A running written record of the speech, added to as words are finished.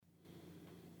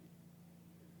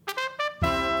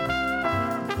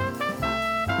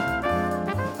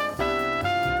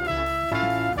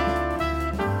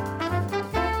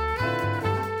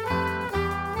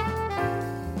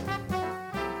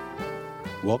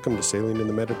Welcome to Sailing in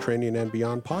the Mediterranean and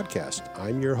Beyond podcast.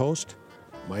 I'm your host.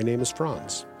 My name is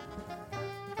Franz.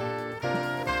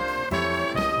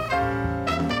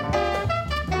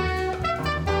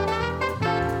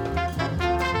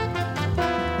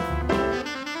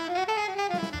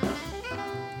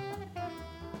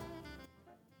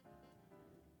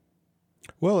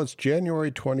 Well, it's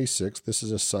January 26th. This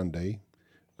is a Sunday.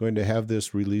 I'm going to have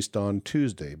this released on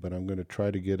Tuesday, but I'm going to try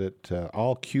to get it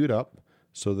all queued up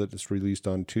so that it's released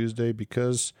on Tuesday,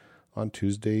 because on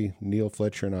Tuesday, Neil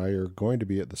Fletcher and I are going to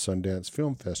be at the Sundance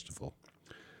Film Festival.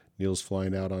 Neil's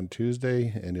flying out on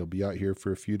Tuesday, and he'll be out here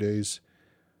for a few days,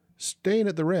 staying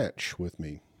at the ranch with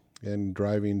me and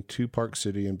driving to Park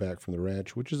City and back from the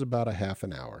ranch, which is about a half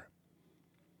an hour.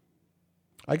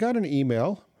 I got an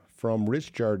email from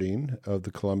Rich Jardine of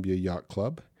the Columbia Yacht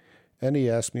Club, and he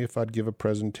asked me if I'd give a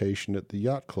presentation at the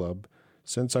Yacht Club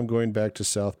since I'm going back to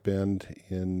South Bend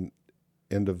in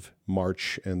end of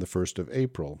March and the 1st of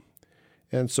April.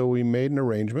 And so we made an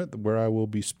arrangement where I will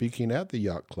be speaking at the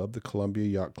Yacht Club, the Columbia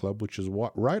Yacht Club, which is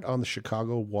right on the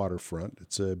Chicago waterfront.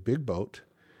 It's a big boat,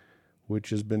 which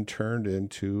has been turned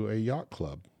into a yacht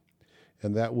club.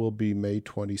 And that will be May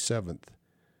 27th.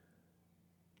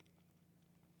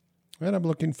 And I'm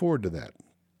looking forward to that.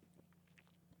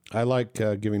 I like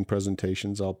giving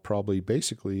presentations. I'll probably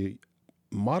basically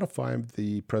modify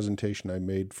the presentation I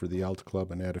made for the Alta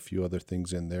Club and add a few other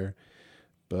things in there.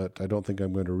 But I don't think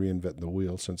I'm going to reinvent the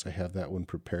wheel since I have that one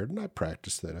prepared, and I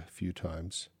practiced that a few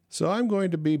times. So I'm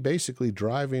going to be basically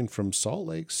driving from Salt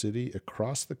Lake City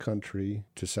across the country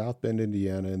to South Bend,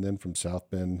 Indiana, and then from South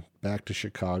Bend back to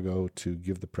Chicago to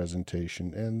give the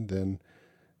presentation, and then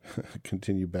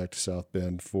continue back to South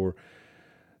Bend for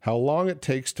how long it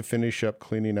takes to finish up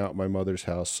cleaning out my mother's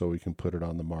house so we can put it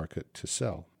on the market to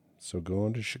sell. So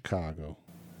going to Chicago.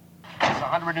 It's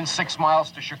 106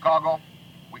 miles to Chicago.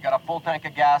 We got a full tank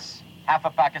of gas, half a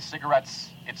pack of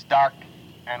cigarettes. It's dark,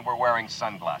 and we're wearing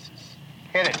sunglasses.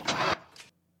 Hit it.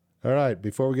 All right,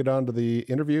 before we get on to the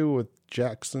interview with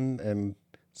Jackson and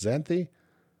Xanthi,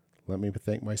 let me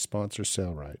thank my sponsor,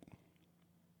 Sailrite.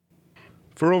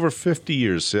 For over 50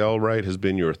 years, Sailrite has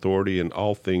been your authority in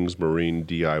all things marine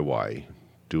DIY.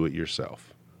 Do it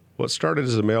yourself. What started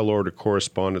as a mail-order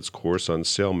correspondence course on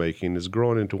sailmaking has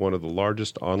grown into one of the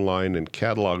largest online and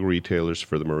catalog retailers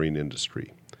for the marine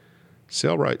industry.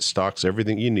 Sailrite stocks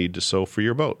everything you need to sew for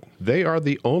your boat. They are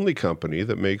the only company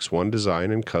that makes one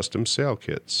design and custom sail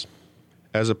kits.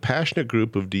 As a passionate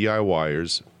group of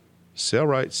DIYers,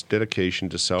 Sailrite's dedication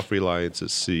to self-reliance at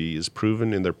sea is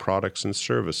proven in their products and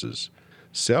services.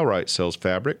 Sailrite sells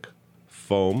fabric,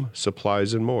 foam,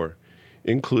 supplies, and more,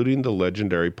 including the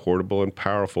legendary portable and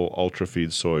powerful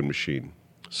UltraFeed sewing machine.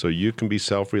 So you can be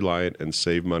self-reliant and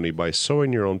save money by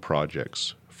sewing your own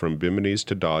projects, from biminis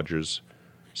to dodgers,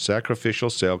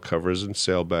 sacrificial sail covers and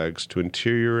sail bags to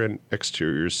interior and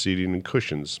exterior seating and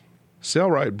cushions.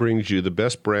 Sailrite brings you the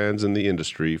best brands in the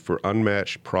industry for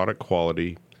unmatched product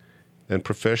quality and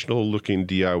professional-looking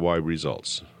DIY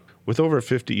results. With over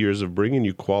 50 years of bringing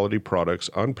you quality products,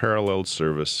 unparalleled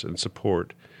service and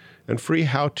support, and free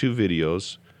how-to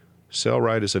videos,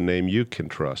 Sailrite is a name you can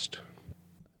trust.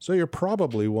 So you're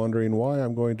probably wondering why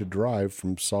I'm going to drive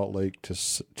from Salt Lake to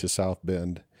South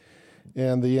Bend.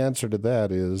 And the answer to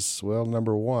that is, well,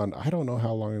 number one, I don't know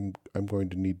how long I'm going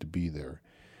to need to be there.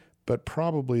 But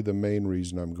probably the main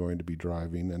reason I'm going to be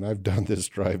driving, and I've done this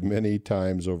drive many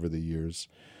times over the years.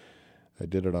 I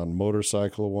did it on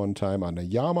motorcycle one time on a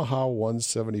Yamaha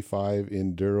 175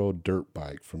 Enduro dirt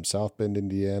bike from South Bend,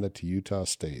 Indiana to Utah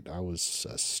State. I was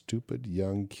a stupid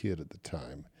young kid at the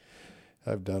time.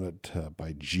 I've done it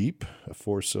by Jeep, a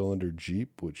 4-cylinder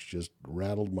Jeep, which just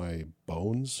rattled my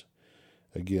bones.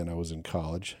 Again, I was in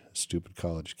college, a stupid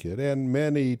college kid, and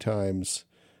many times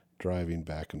driving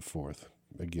back and forth.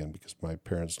 Again, because my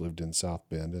parents lived in South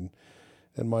Bend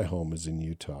and my home is in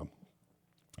Utah.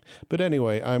 But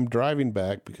anyway, I'm driving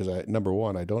back because, number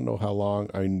one, I don't know how long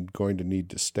I'm going to need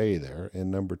to stay there. And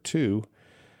number two,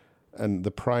 and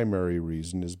the primary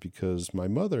reason is because my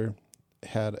mother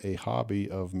had a hobby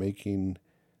of making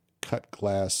cut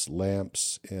glass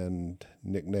lamps and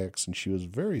knickknacks, and she was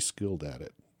very skilled at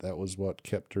it. That was what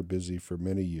kept her busy for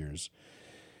many years.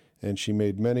 And she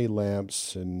made many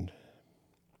lamps and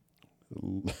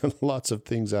lots of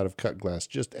things out of cut glass,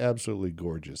 just absolutely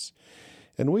gorgeous.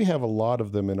 And we have a lot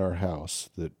of them in our house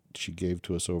that she gave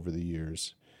to us over the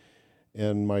years.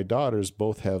 And my daughters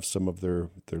both have some of their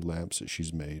lamps that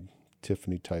she's made,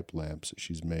 Tiffany-type lamps that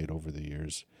she's made over the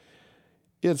years.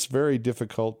 It's very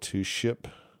difficult to ship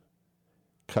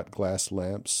cut glass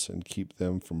lamps and keep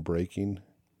them from breaking.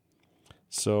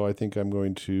 So I think I'm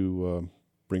going to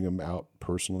bring them out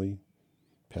personally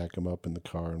pack them up in the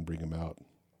car and bring them out.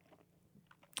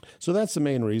 So that's the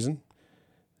main reason.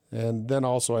 And then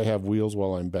also I have wheels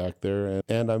while I'm back there,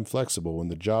 and I'm flexible. When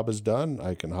the job is done,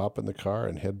 I can hop in the car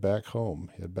and head back home,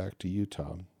 head back to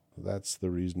Utah. That's the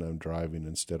reason I'm driving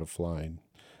instead of flying.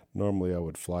 Normally I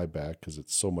would fly back because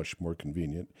it's so much more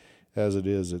convenient. As it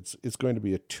is, it's going to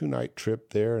be a 2-night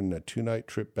trip there and a 2-night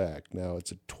trip back. Now,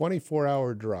 it's a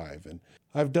 24-hour drive, and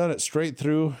I've done it straight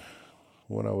through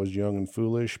when I was young and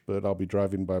foolish, but I'll be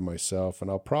driving by myself, and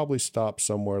I'll probably stop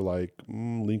somewhere like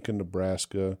Lincoln,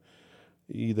 Nebraska,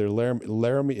 either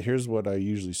Laramie. Here's what I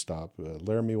usually stop: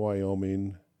 Laramie,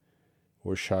 Wyoming,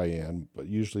 or Cheyenne, but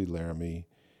usually Laramie,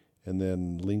 and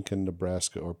then Lincoln,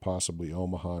 Nebraska, or possibly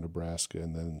Omaha, Nebraska,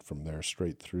 and then from there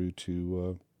straight through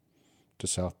to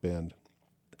South Bend.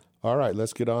 All right,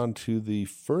 let's get on to the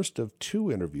first of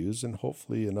 2 interviews, and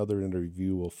hopefully another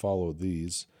interview will follow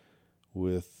these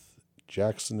with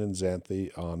Jackson and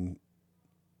Xanthi on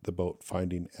the boat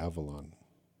Finding Avalon.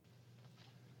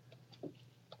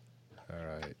 All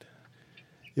right.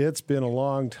 It's been a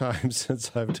long time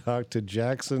since I've talked to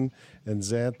Jackson and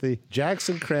Xanthi.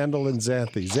 Jackson, Crandall, and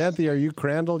Xanthi. Xanthi, are you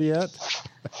Crandall yet?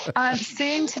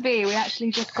 Soon to be. We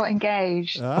actually just got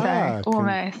engaged. So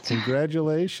almost.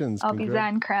 Congratulations. I'll be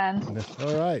Zan Cran.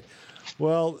 All right.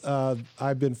 Well,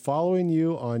 I've been following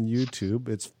you on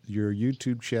YouTube. Your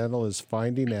YouTube channel is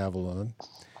Finding Avalon.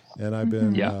 And I've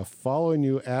been following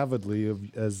you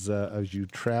avidly as you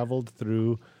traveled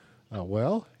through.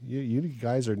 You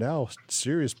guys are now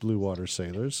serious blue water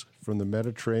sailors from the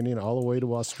Mediterranean all the way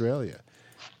to Australia.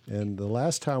 And the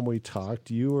last time we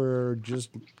talked, you were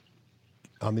just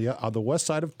on the west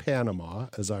side of Panama,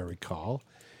 as I recall,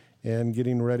 and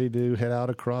getting ready to head out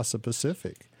across the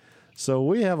Pacific. So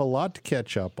we have a lot to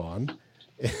catch up on,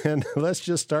 and let's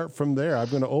just start from there. I'm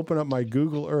going to open up my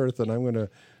Google Earth, and I'm going to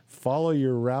follow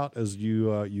your route as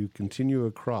you continue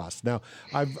across. Now,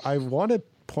 I want to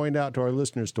point out to our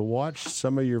listeners to watch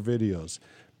some of your videos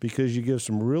because you give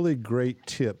some really great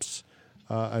tips.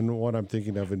 And what I'm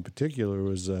thinking of in particular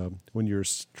was when you're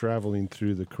traveling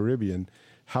through the Caribbean,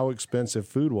 how expensive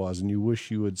food was, and you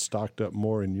wish you had stocked up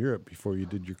more in Europe before you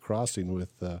did your crossing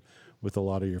with a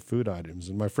lot of your food items.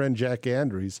 And my friend Jack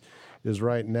Andrews is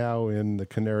right now in the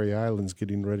Canary Islands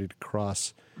getting ready to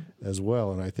cross as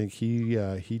well. And I think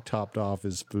he topped off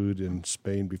his food in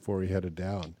Spain before he headed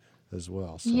down as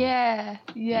well. So. Yeah.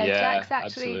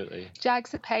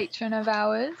 Jack's a patron of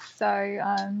ours.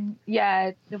 So,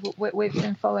 we've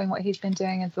been following what he's been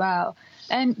doing as well.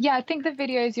 And yeah, I think the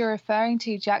videos you're referring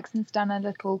to, Jackson's done a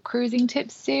little cruising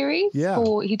tips series. Yeah.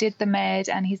 He did the Med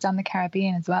and he's done the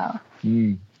Caribbean as well.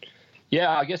 Mm. Yeah,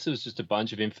 I guess it was just a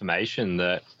bunch of information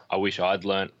that I wish I'd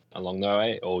learnt along the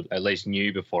way, or at least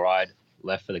knew before I'd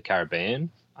left for the Caribbean.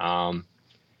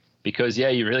 Because,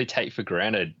 you really take for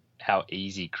granted how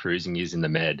easy cruising is in the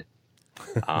Med.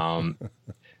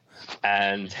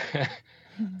 And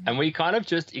we kind of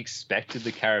just expected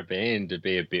the Caribbean to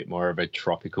be a bit more of a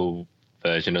tropical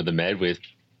version of the Med with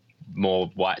more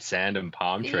white sand and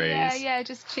palm trees. Yeah,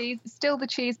 just cheese, still the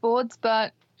cheese boards,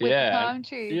 but with the palm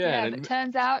trees. Yeah, but it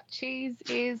turns out cheese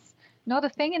is not a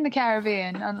thing in the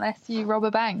Caribbean unless you rob a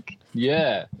bank.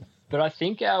 Yeah, but I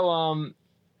think our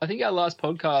last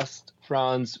podcast,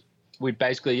 Franz, we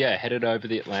basically, headed over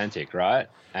the Atlantic, right?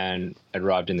 And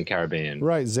arrived in the Caribbean.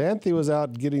 Right. Xanthi was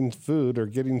out getting food or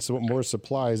getting some more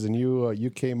supplies, and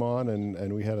you came on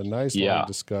and we had a nice long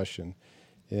discussion.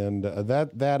 And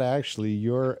that actually,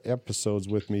 your episodes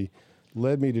with me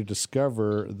led me to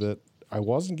discover that I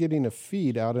wasn't getting a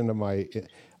feed out into my...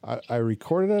 I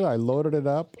recorded it, I loaded it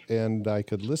up, and I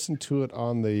could listen to it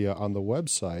on the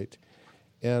website.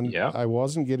 And I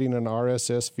wasn't getting an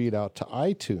RSS feed out to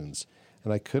iTunes.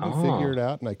 And I couldn't figure it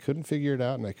out, and I couldn't figure it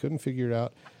out, and I couldn't figure it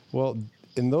out. Well,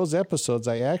 in those episodes,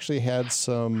 I actually had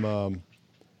some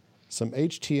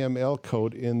HTML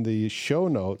code in the show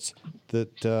notes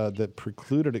that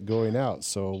precluded it going out.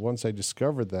 So once I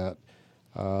discovered that,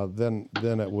 then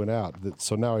it went out.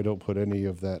 So now I don't put any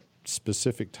of that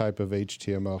specific type of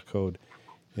HTML code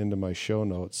into my show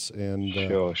notes. And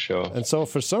sure. And so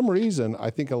for some reason, I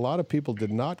think a lot of people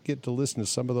did not get to listen to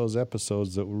some of those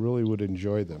episodes that really would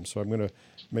enjoy them. So I'm going to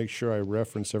make sure I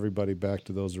reference everybody back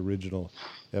to those original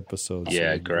episodes.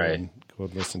 Yeah, so great. Go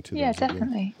and listen to them. Yeah,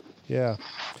 definitely. Again. Yeah.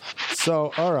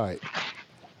 So, all right.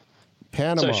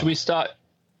 Panama. So should we start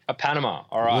at Panama?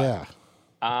 All right.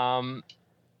 Yeah.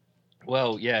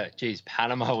 Well,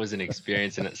 Panama was an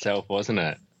experience in itself, wasn't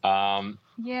it?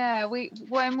 Yeah,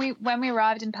 when we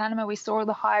arrived in Panama, we saw all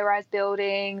the high-rise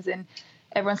buildings and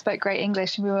everyone spoke great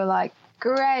English, and we were like,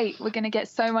 great, we're going to get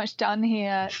so much done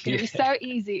here. It's going to be so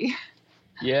easy.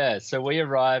 Yeah, so we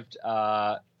arrived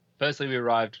firstly, we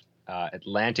arrived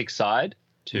Atlantic side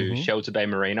to Shelter Bay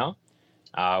Marina.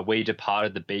 We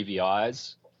departed the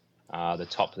BVIs, the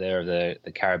top there of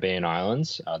the Caribbean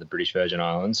islands, the British Virgin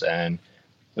Islands, and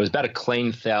it was about a clean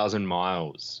 1,000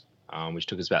 miles, which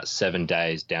took us about 7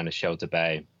 days down to Shelter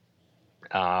Bay.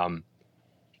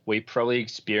 We probably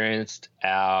experienced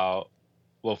for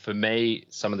me,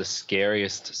 some of the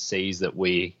scariest seas that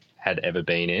we had ever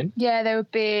been in. Yeah, they were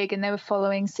big and they were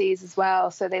following seas as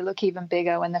well, so they look even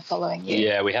bigger when they're following you.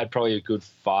 Yeah, we had probably a good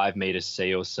 5 meter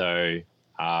sea or so.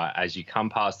 As you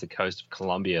come past the coast of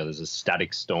Colombia, there's a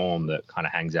static storm that kind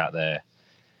of hangs out there.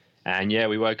 And yeah,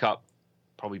 we woke up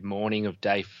probably morning of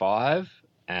day 5,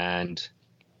 and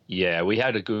yeah, we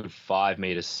had a good 5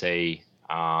 meter sea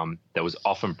that was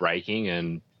often breaking,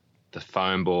 and the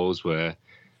foam balls were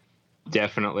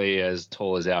definitely as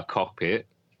tall as our cockpit.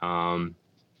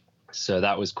 So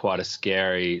that was quite a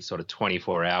scary sort of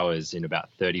 24 hours in about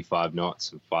 35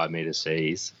 knots and 5 meter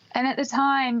seas. And at the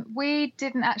time, we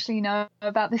didn't actually know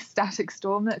about this static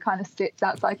storm that kind of sits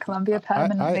outside Colombia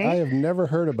permanently. I have never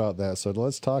heard about that, so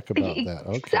let's talk about that.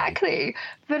 Okay. Exactly.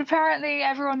 But apparently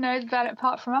everyone knows about it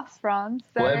apart from us, Franz.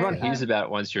 So, well, everyone hears about it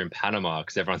once you're in Panama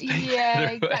because everyone's been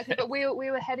Yeah, exactly. But we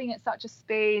were heading at such a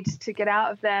speed to get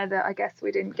out of there that I guess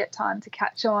we didn't get time to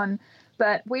catch on.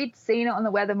 But we'd seen it on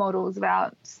the weather models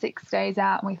about 6 days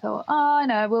out, and we thought, oh,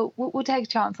 no, we'll take a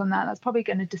chance on that. That's probably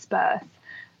going to disperse.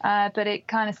 But it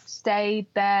kind of stayed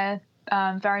there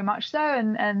very much so,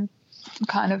 and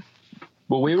kind of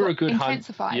we were a good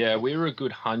intensified. We were a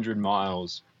good 100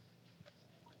 miles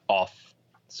off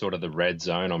sort of the red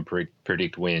zone on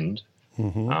Predict Wind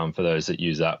for those that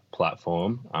use that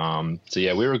platform. So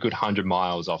yeah, we were a good 100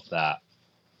 miles off that,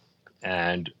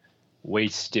 and we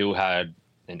still had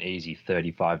an easy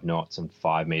 35 knots and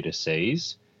 5 meter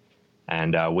seas.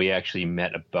 And we actually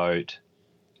met a boat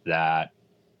that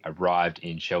arrived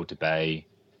in Shelter Bay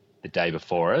the day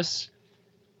before us.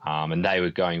 And they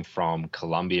were going from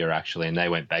Colombia actually, and they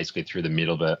went basically through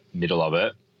the middle of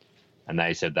it. And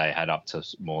they said they had up to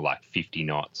more like 50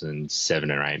 knots and 7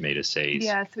 or 8 meter seas.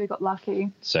 Yeah, so we got lucky.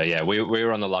 So yeah, we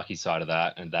were on the lucky side of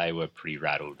that, and they were pretty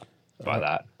rattled by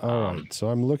that. All right. So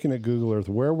I'm looking at Google Earth.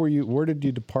 Where did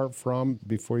you depart from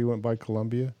before you went by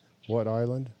Colombia? What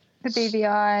island? The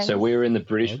BVI. So we were in the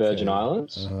British Virgin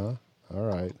Islands. All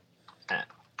right.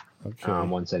 Okay.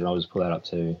 1 second, I'll just pull that up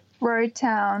too. Road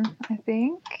Town, I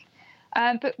think.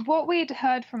 But what we'd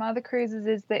heard from other cruises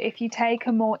is that if you take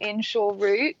a more inshore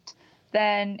route,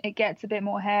 then it gets a bit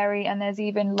more hairy, and there's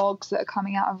even logs that are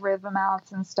coming out of river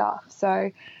mouths and stuff.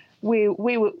 So we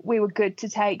were good to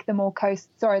take the more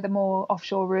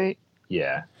offshore route.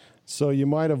 Yeah. So you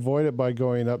might avoid it by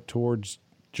going up towards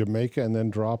Jamaica and then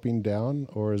dropping down,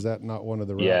 or is that not one of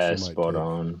the routes you might take? Yeah, spot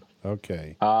on.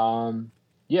 Okay.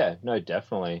 Yeah, no,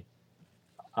 definitely.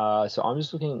 So I'm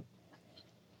just looking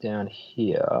down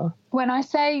here. When I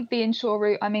say the inshore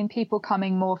route, I mean people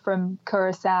coming more from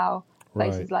Curacao,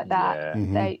 places like that.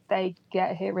 Yeah. They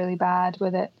get hit really bad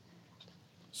with it.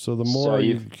 So the more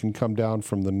you can come down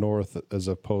from the north as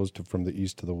opposed to from the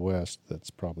east to the west, that's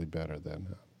probably better then.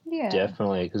 Yeah,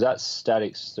 definitely, because that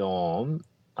static storm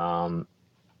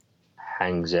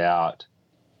hangs out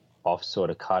off sort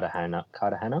of Cartagena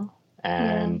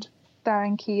and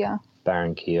Barranquilla.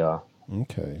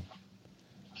 Okay.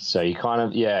 So you kind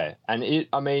of, and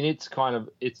it's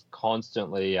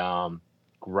constantly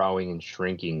growing and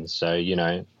shrinking. So,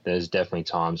 there's definitely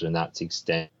times when that's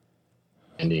extending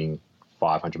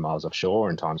 500 miles offshore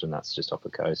and times when that's just off the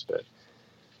coast. But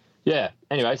yeah,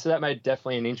 anyway, so that made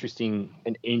definitely an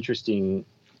interesting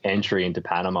entry into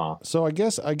Panama. So I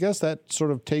guess that sort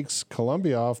of takes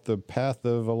Colombia off the path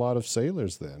of a lot of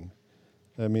sailors then.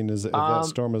 I mean, if that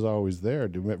storm is always there,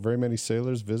 do very many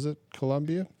sailors visit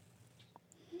Colombia?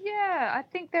 Yeah, I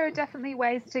think there are definitely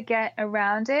ways to get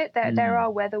around it. There are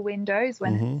weather windows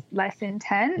when it's less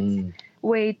intense.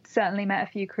 We certainly met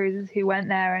a few cruisers who went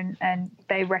there and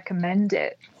they recommend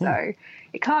it. So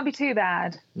it can't be too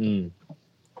bad. Yeah,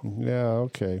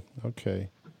 okay.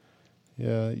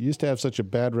 Yeah, it used to have such a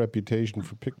bad reputation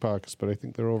for pickpockets, but I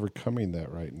think they're overcoming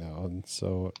that right now. And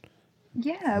so...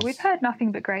 Yeah, we've heard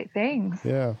nothing but great things.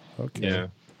 Yeah, okay. Yeah.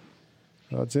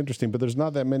 Well, it's interesting, but there's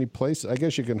not that many places. I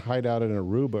guess you can hide out in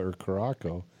Aruba or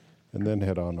Caraco and then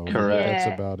head on over. Correct.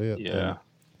 That's about it. Yeah. Okay.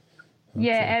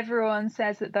 Yeah, everyone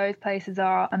says that those places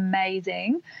are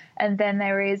amazing. And then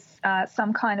there is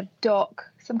some kind of dock,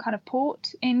 some kind of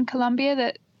port in Colombia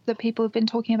that people have been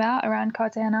talking about around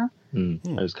Cartagena.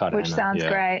 Cartagena. Which sounds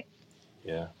great.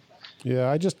 Yeah.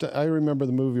 Yeah, I remember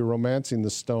the movie Romancing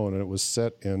the Stone, and it was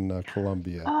set in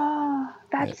Colombia. Oh,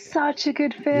 that's such a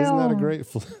good film. Isn't that a great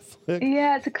flick?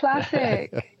 Yeah, it's a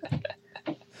classic.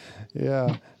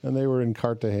 Yeah, and they were in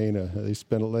Cartagena. They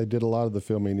did a lot of the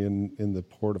filming in the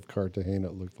port of Cartagena.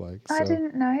 It looked like. I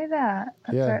didn't know that.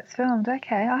 That's where it's filmed.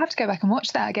 Okay, I'll have to go back and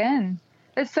watch that again.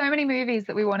 There's so many movies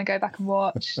that we want to go back and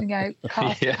watch.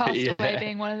 Castaway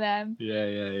being one of them.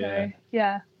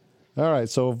 Yeah. All right,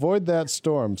 so avoid that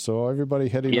storm. So everybody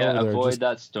heading over there. Avoid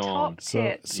that storm.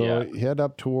 So head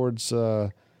up towards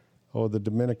the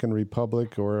Dominican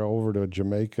Republic or over to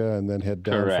Jamaica, and then head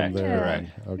down from there.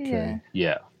 Correct. Okay.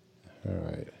 Yeah.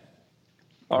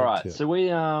 All right. So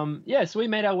we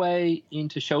made our way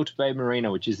into Shelter Bay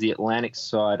Marina, which is the Atlantic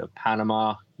side of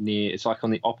Panama. It's like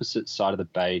on the opposite side of the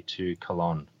bay to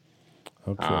Colon.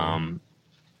 Okay.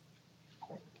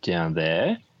 Down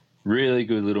there, really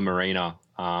good little marina.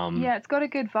 It's got a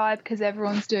good vibe because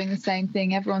everyone's doing the same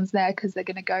thing. Everyone's there because they're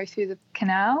going to go through the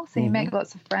canal, so you make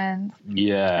lots of friends.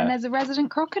 Yeah. And there's a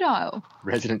resident crocodile.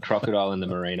 Resident crocodile in the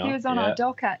marina. He was on our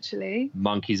dock, actually.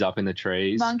 Monkeys up in the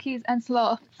trees. Monkeys and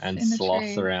sloths. And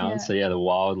sloths around. Yeah. So, the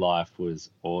wildlife was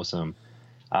awesome.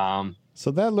 So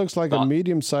that looks like a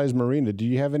medium-sized marina. Do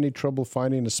you have any trouble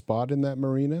finding a spot in that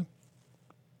marina?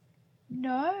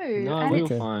 No. We'll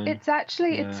find. It's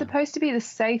actually, it's supposed to be the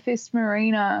safest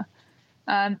marina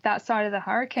that side of the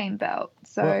hurricane belt.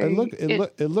 So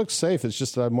it looks safe. It's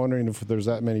just that I'm wondering if there's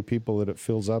that many people that it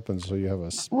fills up, and so you have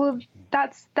a. Well,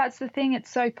 that's the thing. It's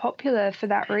so popular for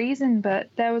that reason, but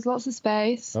there was lots of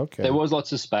space. Okay. There was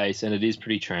lots of space, and it is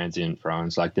pretty transient,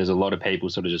 France. Like, there's a lot of people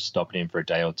sort of just stopping in for a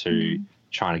day or two,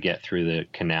 trying to get through the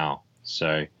canal.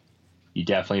 So you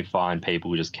definitely find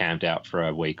people just camped out for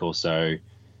a week or so,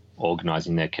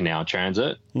 organising their canal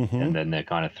transit, and then they're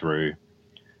kind of through.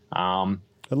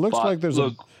 It looks like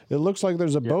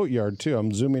there's a boatyard too.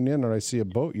 I'm zooming in and I see a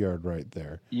boatyard right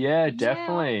there. Yeah,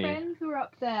 definitely. Yeah, our friends were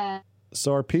up there.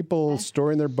 So are people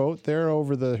storing their boat there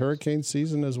over the hurricane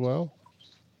season as well?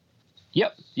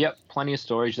 Yep. Plenty of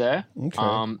storage there.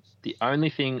 Okay. The only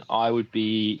thing I would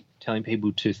be telling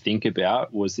people to think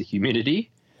about was the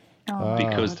humidity,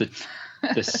 because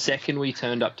the second we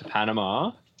turned up to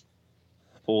Panama,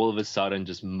 all of a sudden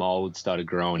just mold started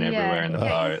growing everywhere in the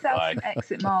boat. Some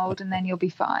exit mold and then you'll be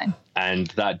fine. And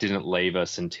that didn't leave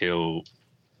us until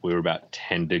we were about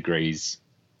 10 degrees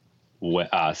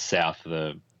south of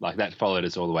the, like, that followed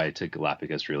us all the way to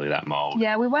Galapagos, really, that mold.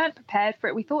 Yeah, we weren't prepared for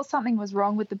it. We thought something was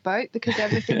wrong with the boat because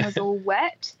everything was all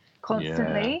wet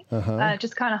constantly,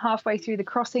 just kind of halfway through the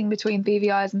crossing between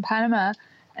BVI's and Panama.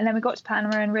 And then we got to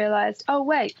Panama and realized, oh,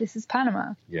 wait, this is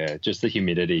Panama. Yeah, just the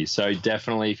humidity. So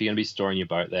definitely, if you're going to be storing your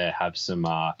boat there, have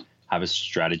a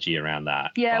strategy around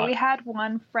that. Yeah, we had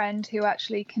one friend who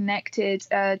actually connected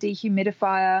a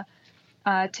dehumidifier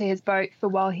to his boat for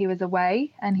while he was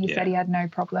away, and he said he had no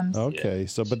problems. Okay,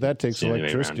 but that takes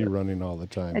electricity running all the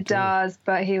time. It does,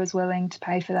 but he was willing to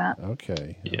pay for that.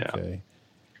 Okay.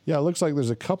 Yeah, it looks like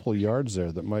there's a couple yards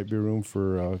there that might be room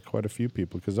for quite a few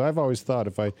people, because I've always thought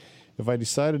if I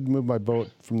decided to move my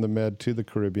boat from the Med to the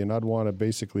Caribbean, I'd want to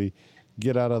basically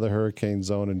get out of the hurricane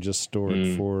zone and just store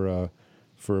it for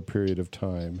a period of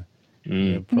time.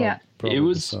 Probably it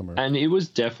was summer. And it was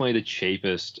definitely the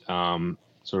cheapest,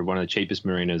 sort of one of the cheapest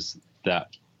marinas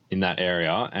that in that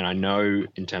area. And I know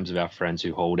in terms of our friends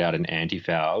who hauled out an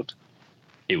anti-fouled,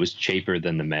 it was cheaper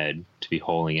than the Med to be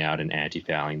hauling out and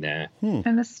anti-fouling there.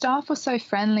 And the staff were so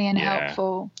friendly and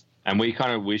helpful. And we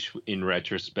kind of wish, in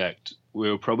retrospect, we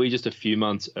were probably just a few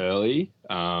months early,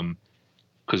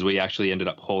 because we actually ended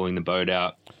up hauling the boat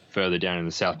out further down in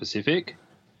the South Pacific.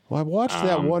 Well, I watched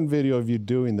that one video of you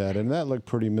doing that, and that looked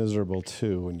pretty miserable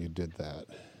too when you did that.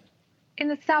 In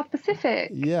the South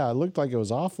Pacific? Yeah, it looked like it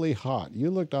was awfully hot. You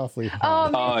looked awfully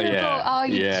hot. Oh, miserable. Oh,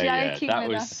 you're joking. That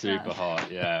was super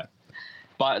hot, yeah.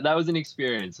 But that was an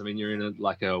experience. I mean, you're in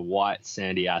a white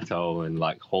sandy atoll and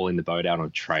like hauling the boat out on a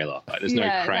trailer. Like, there's no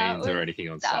cranes or anything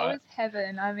on site. That was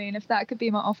heaven. I mean, if that could be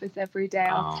my office every day,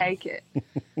 I'll take it.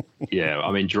 Yeah,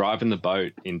 I mean, driving the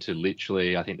boat into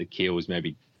literally, I think the keel was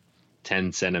maybe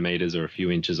 10 centimeters or a few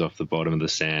inches off the bottom of the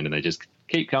sand, and they just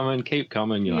keep coming.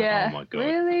 You're like, oh my God.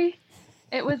 Really?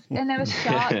 It was, and there was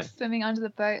sharks swimming under the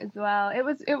boat as well.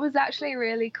 It was actually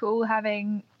really cool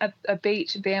having a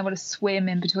beach and being able to swim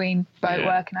in between boat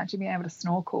work and actually being able to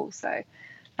snorkel. So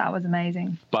that was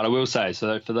amazing. But I will say,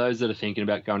 so for those that are thinking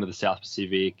about going to the South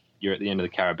Pacific, you're at the end of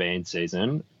the Caribbean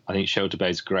season. I think Shelter Bay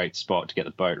is a great spot to get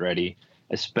the boat ready,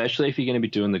 especially if you're going to be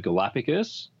doing the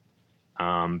Galapagos,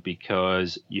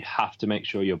 because you have to make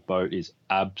sure your boat is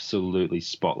absolutely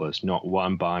spotless, not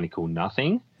one barnacle,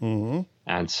 nothing. Mm-hmm.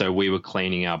 And so we were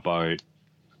cleaning our boat.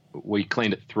 We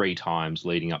cleaned it 3 times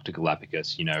leading up to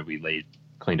Galapagos. You know, we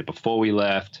cleaned it before we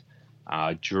left,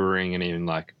 during, and even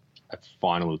like a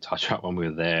final touch up when we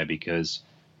were there, because,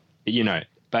 you know,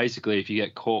 basically, if you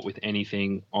get caught with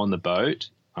anything on the boat,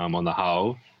 on the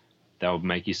hull, they'll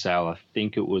make you sail, I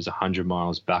think it was 100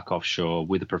 miles back offshore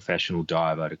with a professional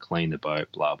diver to clean the boat,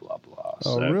 blah, blah, blah.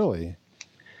 Oh, really?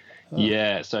 Oh.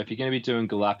 Yeah, so if you're going to be doing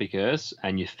Galapagos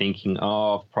and you're thinking,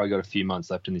 I've probably got a few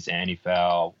months left in this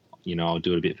anti-foul, I'll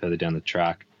do it a bit further down the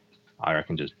track, I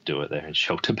reckon just do it there in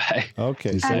Shelter Bay.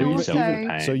 Okay, so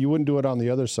you wouldn't do it on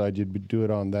the other side, you'd do it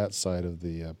on that side of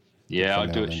the yeah,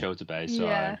 I'd do it Shelter Bay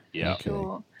side. Yeah. Okay.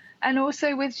 Sure. And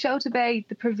also with Shelter Bay,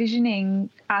 the provisioning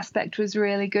aspect was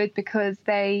really good because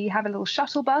they have a little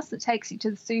shuttle bus that takes you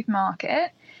to the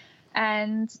supermarket.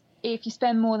 And if you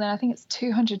spend more than, I think it's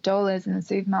 $200 in the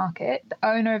supermarket, the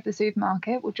owner of the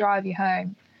supermarket will drive you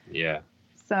home. Yeah.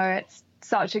 So it's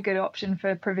such a good option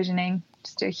for provisioning.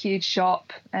 Just do a huge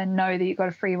shop and know that you've got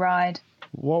a free ride.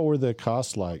 What were the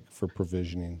costs like for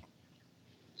provisioning?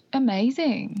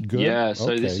 Amazing. Good? Yeah,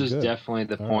 so this is good. definitely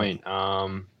the All point.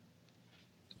 right.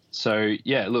 So,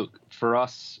 yeah, look, for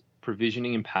us,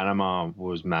 provisioning in Panama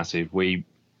was massive. We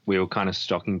were kind of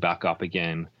stocking back up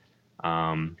again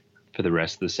for the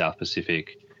rest of the South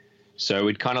Pacific. So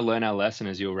we'd kind of learn our lesson,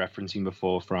 as you were referencing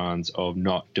before, Franz, of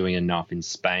not doing enough in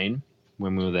Spain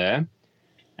when we were there.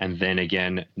 And then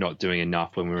again, not doing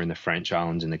enough when we were in the French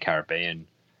islands in the Caribbean.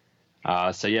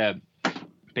 So, yeah,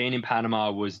 being in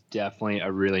Panama was definitely a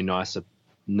really nice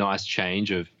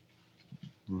change of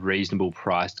reasonable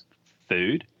priced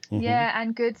food. Mm-hmm. Yeah,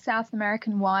 and good South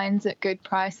American wines at good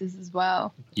prices as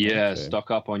well. Yeah, Okay. Stock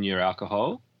up on your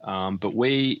alcohol. But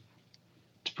we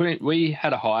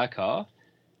had a hire car,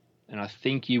 and I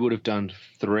think you would have done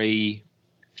 3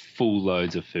 full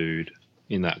loads of food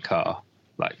in that car.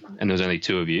 And there was only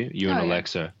 2 of you and yeah.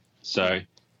 Alexa. So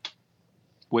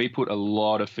we put a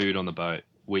lot of food on the boat,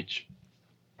 which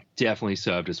definitely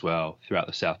served us well throughout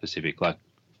the South Pacific.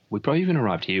 We probably even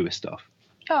arrived here with stuff.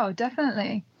 Oh,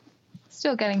 definitely.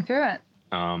 Still getting through it.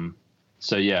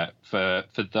 So yeah, for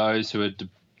those who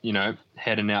are,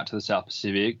 heading out to the South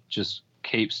Pacific, just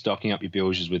keep stocking up your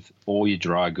bilges with all your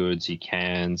dry goods, your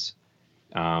cans,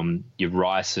 your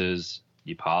rices,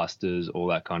 your pastas, all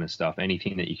that kind of stuff.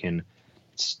 Anything that you can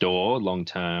store long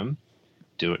term,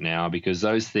 do it now, because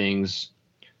those things,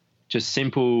 just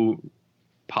simple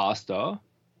pasta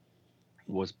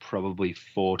was probably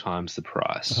 4 times the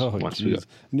price. Oh, geez.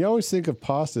 And you always think of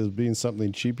pasta as being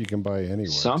something cheap you can buy anywhere.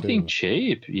 Something too.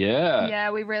 cheap, yeah.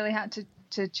 Yeah, we really had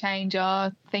to change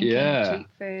our thinking of cheap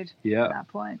food at that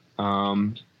point.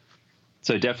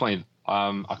 So definitely,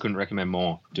 I couldn't recommend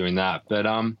more doing that. But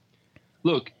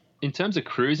look, in terms of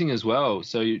cruising as well,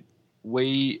 so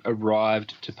we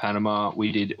arrived to Panama.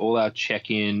 We did all our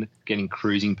check-in, getting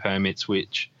cruising permits,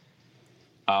 which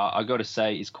I got to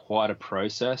say is quite a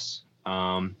process.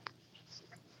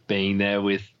 Being there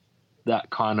with that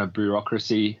kind of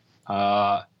bureaucracy,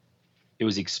 it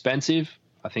was expensive.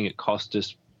 I think it cost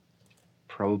us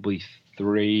probably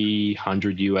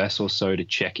 $300 US or so to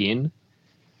check in,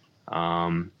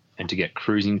 and to get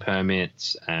cruising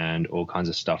permits and all kinds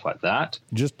of stuff like that.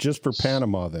 Just for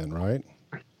Panama then, right?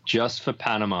 Just for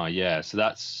Panama, yeah. So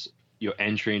that's your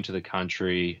entry into the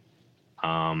country.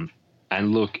 And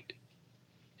look,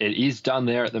 it is done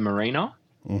there at the marina,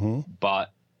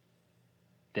 but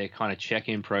their kind of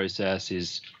check-in process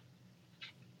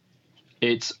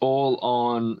it's all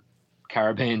on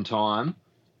Caribbean time,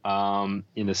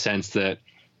 in the sense that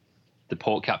the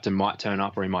port captain might turn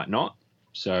up or he might not.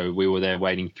 So we were there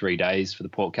waiting 3 days for the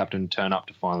port captain to turn up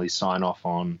to finally sign off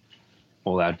on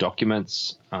all our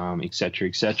documents, et cetera,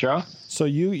 et cetera. So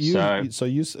you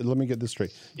let me get this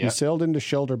straight. Yep. You sailed into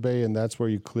Shelter Bay, and that's where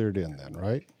you cleared in then,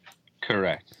 right?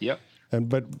 Correct. Yep. And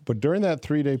but during that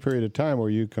 3-day period of time, were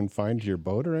you confined to your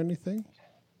boat or anything?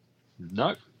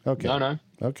 No. Okay. No.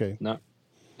 Okay. No.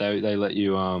 They let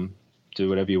you do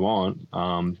whatever you want.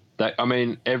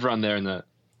 Everyone there in the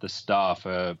staff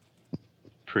are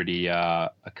pretty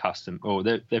accustomed, or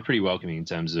they're pretty welcoming in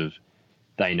terms of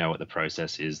they know what the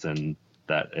process is and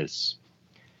that it's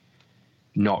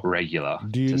not regular,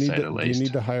 to say the least. Do you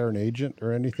need to hire an agent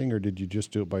or anything, or did you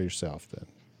just do it by yourself then?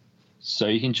 So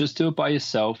you can just do it by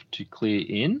yourself to clear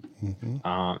in,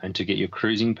 and to get your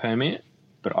cruising permit.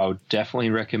 But I would definitely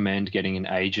recommend getting an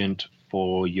agent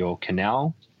for your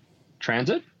canal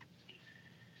transit.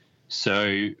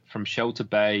 So from Shelter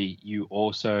Bay, you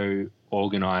also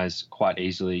organize quite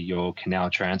easily your canal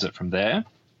transit from there.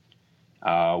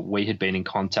 We had been in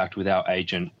contact with our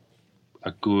agent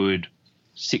a good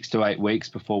 6 to 8 weeks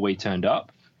before we turned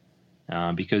up,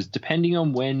 because depending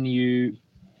on when you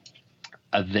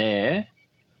are there,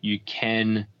 you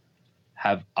can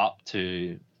have up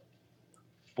to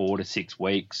 4 to 6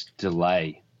 weeks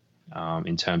delay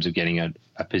in terms of getting a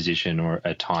position or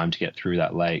a time to get through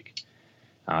that lake,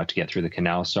 to get through the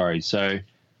canal. Sorry. So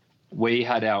we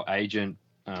had our agent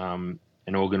and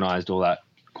organised all that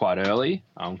quite early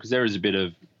because there is a bit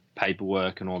of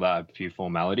paperwork and all that, a few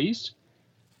formalities.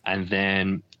 And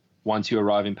then once you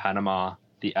arrive in Panama,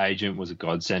 the agent was a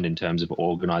godsend in terms of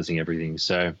organising everything.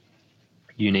 So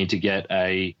you need to get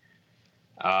an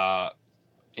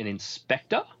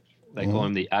inspector. They call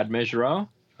him the ad measurer.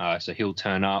 So he'll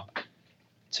turn up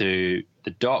to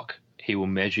the dock. He will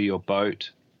measure your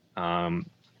boat and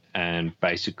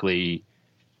basically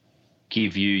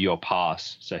give you your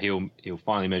pass. So he'll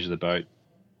finally measure the boat,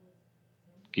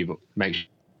 make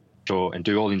sure and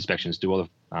do all the inspections, do all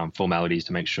the formalities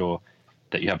to make sure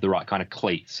that you have the right kind of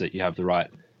cleats, that you have the right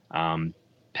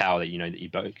power, that that your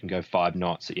boat can go 5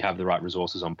 knots, that you have the right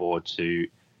resources on board to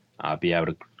be able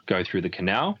to go through the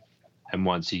canal. And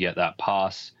once you get that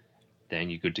pass, then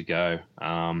you're good to go.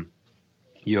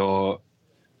 Your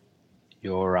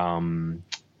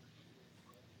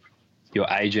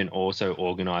agent also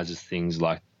organizes things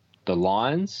like the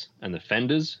lines and the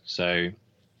fenders. So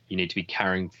you need to be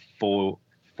carrying four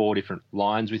different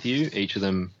lines with you, each of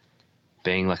them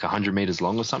being like 100 meters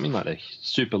long or something, like they're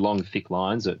super long, thick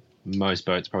lines that most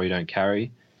boats probably don't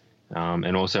carry.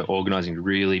 And also organising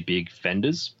really big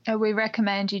fenders. We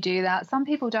recommend you do that. Some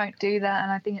people don't do that,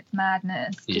 and I think it's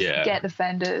madness. Just get the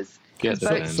fenders.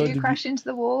 Boats do crash into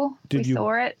the wall. We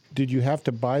saw it. Did you have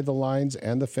to buy the lines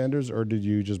and the fenders, or did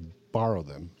you just borrow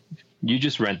them? You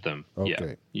just rent them. Okay.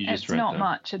 Yeah, you just rent not them.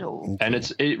 much at all. Okay. And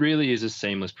it really is a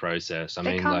seamless process.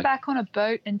 They come back on a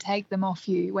boat and take them off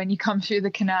you when you come through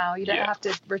the canal. You don't have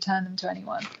to return them to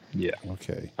anyone. Yeah.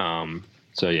 Okay.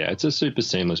 So yeah, it's a super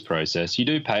seamless process. You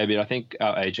do pay a bit. I think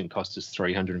our agent cost us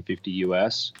 $350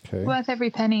 US. Okay. Worth every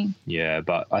penny. Yeah,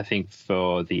 but I think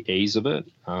for the ease of it,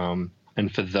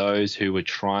 and for those who were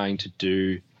trying to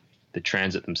do the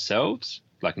transit themselves,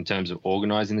 like in terms of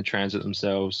organising the transit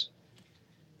themselves,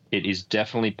 it is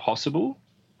definitely possible,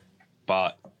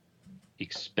 but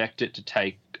expect it to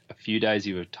take a few days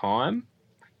of your time,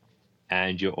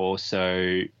 and you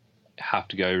also have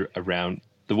to go around.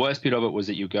 The worst bit of it was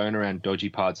that you're going around dodgy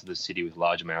parts of the city with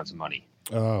large amounts of money.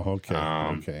 Oh, okay.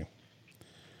 Okay.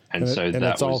 And so and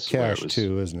that it's all was cash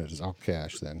too, isn't it? It's all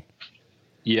cash then.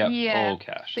 Yeah, all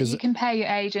cash. But you can pay your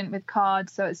agent with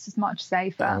cards, so it's just much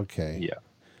safer. Okay. Yeah.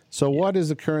 So what is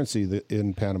the currency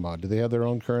in Panama? Do they have their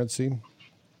own currency?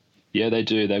 Yeah, they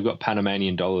do. They've got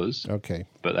Panamanian dollars. Okay.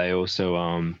 But they also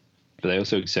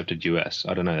accepted US.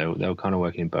 I don't know. They were kind of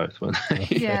working in both, weren't they?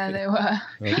 Yeah, they were.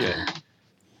 Okay.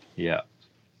 Yeah.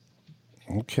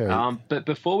 Okay. But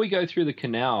before we go through the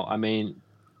canal, I mean,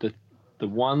 the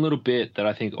one little bit that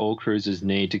I think all cruisers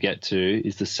need to get to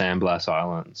is the San Blas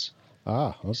Islands.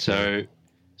 Ah, okay.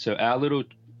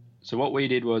 So what we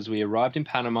did was we arrived in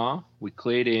Panama, we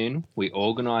cleared in, we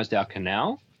organised our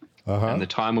canal, and the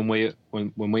time when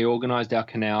we organised our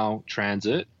canal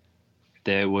transit,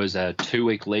 there was a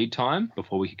 2-week lead time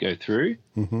before we could go through.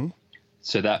 Mm-hmm.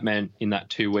 So that meant in that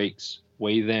 2 weeks,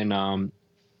 we then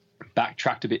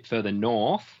backtracked a bit further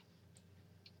north,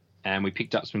 and we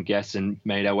picked up some guests and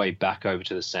made our way back over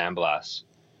to the San Blas.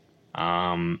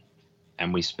 And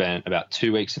we spent about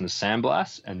 2 weeks in the San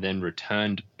Blas and then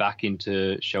returned back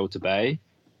into Shelter Bay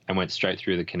and went straight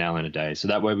through the canal in a day. So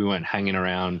that way we weren't hanging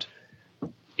around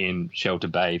in Shelter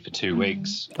Bay for 2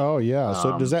 weeks. Oh, yeah.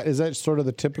 So is that sort of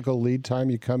the typical lead time?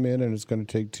 You come in and it's going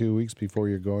to take 2 weeks before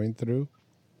you're going through?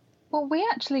 Well, we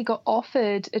actually got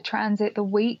offered a transit the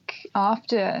week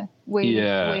after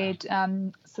we'd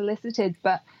solicited,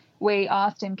 but we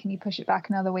asked him, can you push it back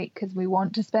another week because we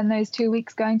want to spend those 2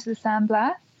 weeks going to the San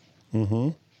Blas. Mm-hmm.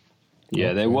 Yeah,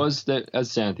 okay. There was as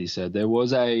Xanthi said, there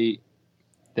was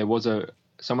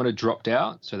someone had dropped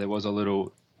out, so there was a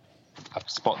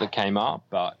spot that came up,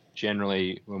 but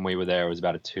generally when we were there, it was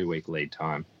about a 2-week lead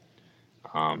time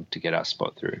to get our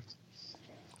spot through.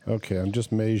 Okay, I'm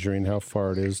just measuring how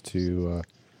far it is to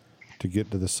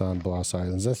get to the San Blas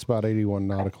Islands. That's about 81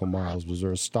 nautical miles. Was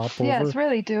there a stopover? Yeah, it's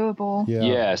really doable.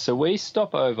 Yeah, so we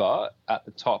stop over at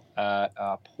the top at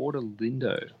Porto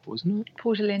Lindo, wasn't it?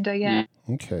 Porto Lindo, yeah.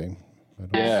 Okay.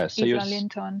 Yeah, so Isla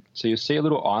Linton. So you'll see a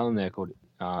little island there called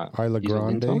Isla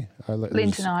Grande?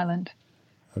 Linton Island.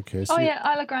 Okay. So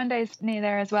Isla Grande is near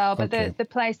there as well. But the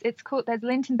place, it's called, there's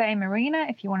Linton Bay Marina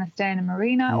if you want to stay in a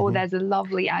marina, or there's a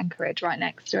lovely anchorage right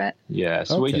next to it. Yeah,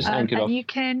 so we just anchored off. And you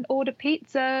can order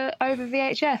pizza over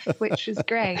VHF, which is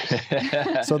great.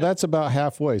 So that's about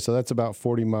halfway. So that's about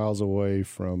 40 miles away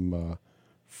from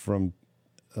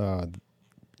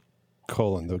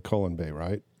Colon Bay,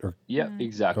 right?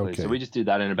 Exactly. Okay. So we just did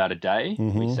that in about a day.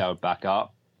 We sailed back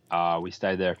up, We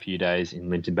stayed there a few days in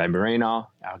Linton Bay Marina.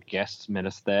 Our guests met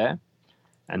us there.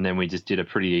 And then we just did a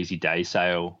pretty easy day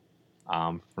sail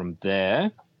from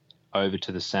there over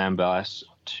to the San Blas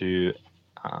to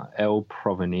El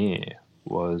Porvenir.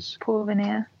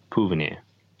 Porvenir.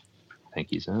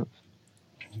 Thank you, sir.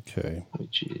 Okay.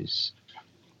 Which is...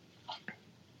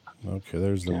 Okay,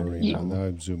 there's the marina. Now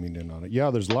I'm zooming in on it. Yeah,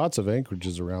 there's lots of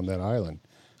anchorages around that island,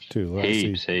 too.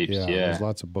 Heaps, yeah. There's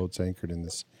lots of boats anchored in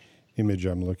this image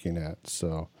I'm looking at.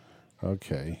 So,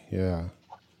 okay, yeah.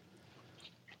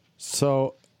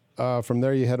 So, from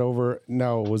there you head over.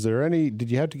 Now, did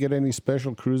you have to get any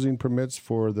special cruising permits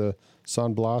for the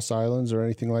San Blas Islands or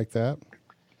anything like that?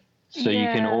 So you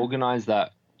can organize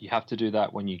that. You have to do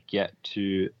that when you get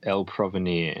to El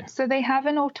Porvenir. So they have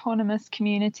an autonomous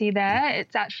community there.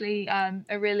 It's actually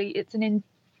it's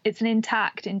an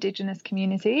intact indigenous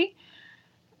community,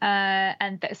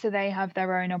 so they have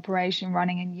their own operation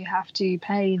running, and you have to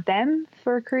pay them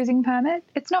for a cruising permit.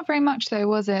 It's not very much though,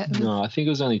 was it? No, I think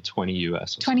it was only $20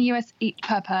 US. $20 each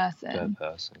per person.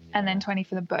 Yeah. And then 20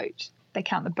 for the boat. They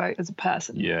count the boat as a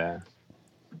person. Yeah.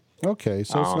 Okay,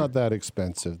 so it's not that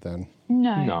expensive then.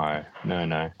 No.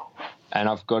 And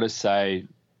I've got to say,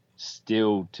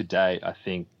 still to date, I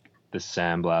think the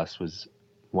San Blas was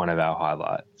one of our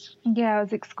highlights. Yeah, it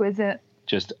was exquisite.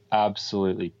 Just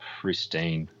absolutely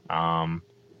pristine.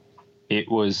 It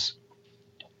was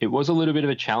a little bit of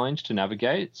a challenge to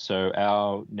navigate. So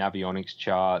our Navionics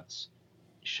charts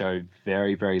show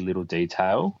very, very little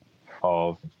detail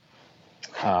of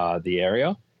the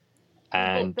area.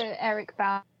 And the Eric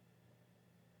Bauhaus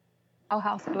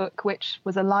book, which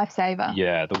was a lifesaver.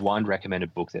 Yeah, the one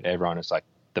recommended book that everyone is like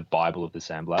the Bible of the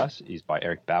San Blas is by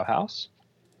Eric Bauhaus.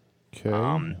 Okay.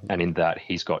 And in that,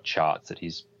 he's got charts that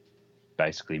he's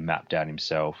basically mapped out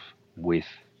himself with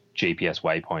GPS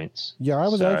waypoints. Yeah, I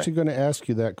was actually going to ask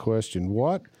you that question.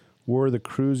 What were the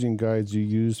cruising guides you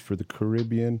used for the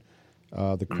Caribbean,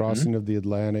 the crossing of the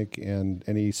Atlantic, and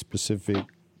any specific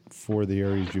for the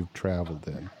areas you've traveled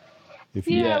in?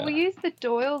 We used the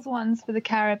Doyle's ones for the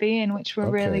Caribbean, which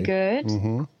were really good.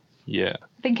 Mm-hmm. Yeah.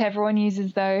 I think everyone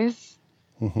uses those.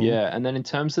 Mm-hmm. Yeah, and then in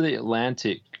terms of the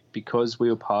Atlantic, because we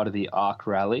were part of the ARC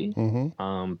Rally,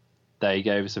 they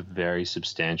gave us a very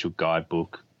substantial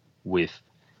guidebook with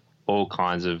all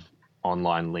kinds of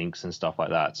online links and stuff like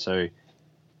that. So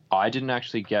I didn't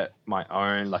actually get my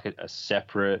own, like a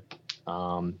separate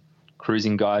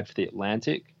cruising guide for the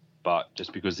Atlantic, but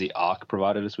just because the ARC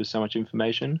provided us with so much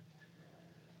information.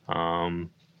 But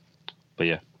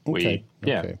yeah, Okay.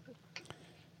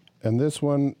 And this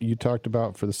one you talked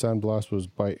about for the San Blas was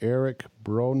by Eric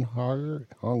Bronhager.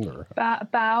 Bauhaus.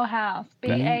 Bauhaus.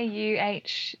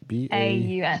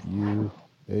 Bauhaff.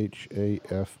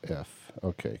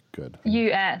 Okay, good.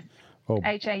 US. Oh,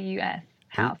 Haus.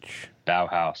 House.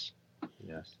 Bauhaus.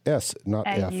 Yes. S, not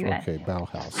F. A-U-S. Okay,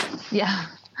 Bauhaus. Yeah.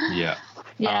 Yeah.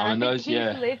 Yeah, and I think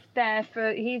he's lived there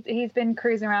he's been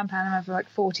cruising around Panama for like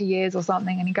 40 years or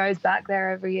something, and he goes back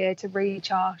there every year to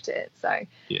rechart it. So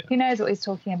he knows what he's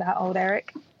talking about, old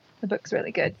Eric. The book's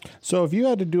really good. So if you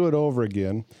had to do it over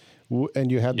again,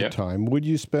 and you had the time, would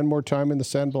you spend more time in the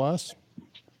San Blas?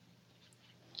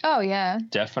 Oh, yeah.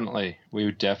 Definitely. We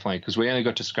would definitely, because we only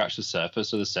got to scratch the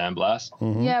surface of the San Blas.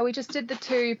 Mm-hmm. Yeah, we just did the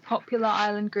two popular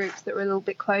island groups that were a little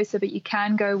bit closer, but you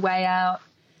can go way out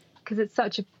because it's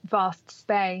such a vast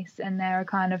space and there are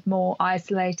kind of more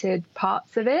isolated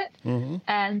parts of it. Mm-hmm.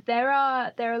 And there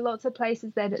are lots of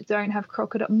places there that don't have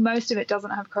crocodiles. Most of it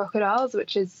doesn't have crocodiles,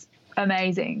 which is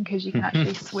amazing because you can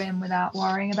actually swim without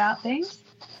worrying about things.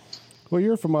 Well,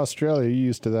 you're from Australia. You're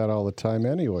used to that all the time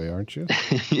anyway, aren't you?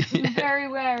 I'm very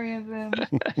wary of them.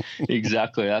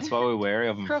 Exactly. That's why we're wary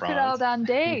of them. Crocodile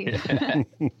Dundee.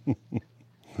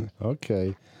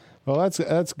 Okay. Well, that's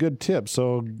a good tip.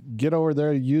 So get over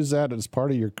there, use that as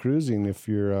part of your cruising if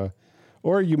you're,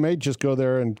 or you may just go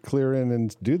there and clear in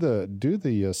and do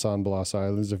the San Blas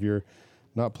Islands if you're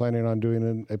not planning on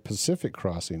doing a Pacific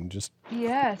crossing. Just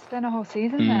spend a whole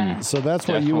season there. So that's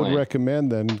what you would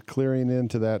recommend then, clearing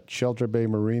into that Shelter Bay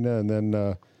Marina and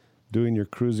then doing your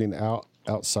cruising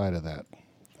outside of that.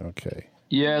 Okay.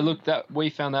 Yeah, look, that we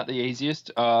found that the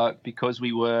easiest because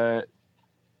we were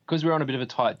on a bit of a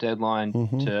tight deadline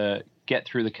to get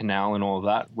through the canal and all of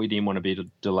that. We didn't want to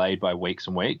be delayed by weeks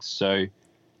and weeks, so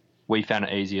we found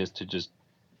it easiest to just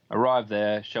arrive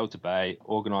there, Shelter Bay,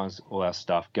 organise all our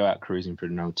stuff, go out cruising for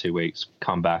another 2 weeks,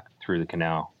 come back through the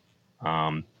canal.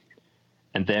 And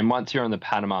then once you're on the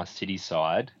Panama City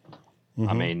side,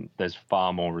 I mean, there's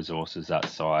far more resources that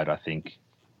side, I think,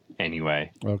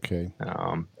 anyway. Okay.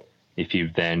 If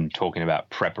you're then talking about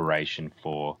preparation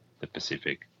for the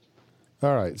Pacific.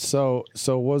 All right. So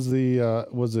was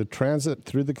the transit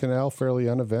through the canal fairly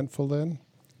uneventful then?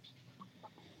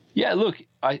 Yeah, look,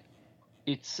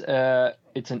 it's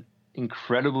an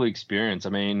incredible experience. I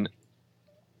mean,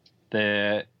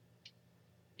 it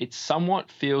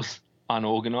somewhat feels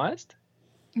unorganized,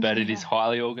 but it is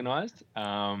highly organized.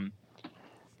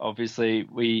 Obviously,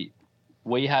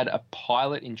 we had a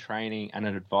pilot in training and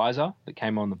an advisor that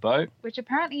came on the boat. Which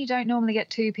apparently you don't normally get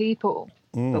two people,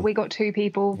 but we got two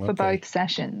people for both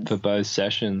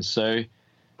sessions. So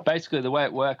basically the way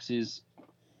it works is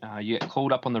you get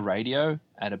called up on the radio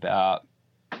at about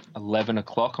 11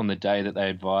 o'clock on the day that they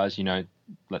advise,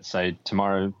 let's say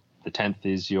tomorrow the 10th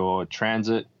is your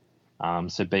transit.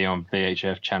 So be on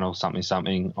VHF channel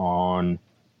something on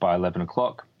by 11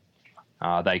 o'clock.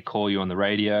 They call you on the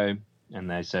radio and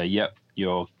they say, yep,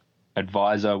 your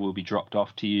advisor will be dropped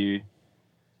off to you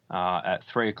at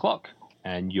 3 o'clock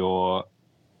and you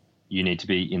need to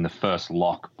be in the first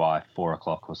lock by 4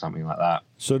 o'clock or something like that.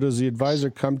 So does the advisor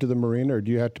come to the marina or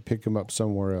do you have to pick him up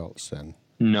somewhere else then?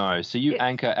 No. So you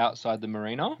anchor outside the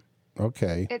marina.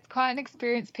 Okay. It's quite an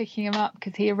experience picking him up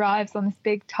because he arrives on this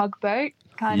big tugboat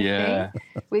kind of thing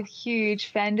with huge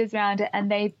fenders around it, and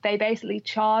they basically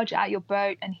charge at your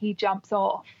boat and he jumps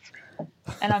off.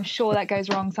 And I'm sure that goes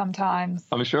wrong sometimes.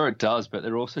 I'm sure it does, but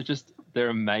they're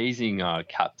amazing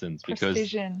captains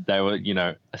because they were,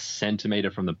 a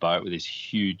centimetre from the boat with this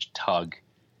huge tug,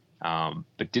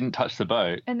 but didn't touch the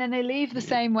boat. And then they leave the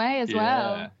same way as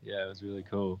well. Yeah, it was really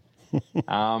cool.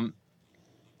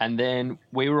 And then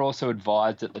we were also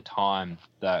advised at the time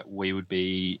that we would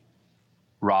be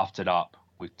rafted up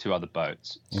with two other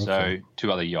boats, so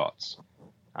two other yachts.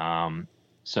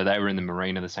 So they were in the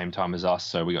marina at the same time as us,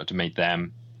 so we got to meet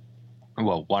them.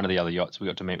 Well, one of the other yachts, we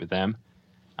got to meet with them.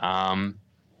 And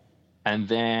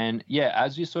then,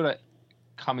 as you're sort of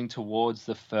coming towards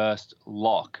the first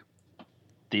lock,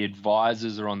 the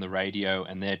advisors are on the radio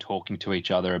and they're talking to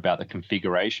each other about the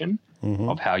configuration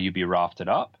of how you'd be rafted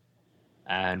up.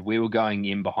 And we were going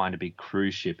in behind a big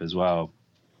cruise ship as well.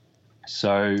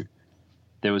 So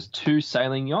there was two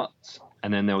sailing yachts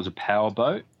and then there was a power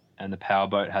boat, and the power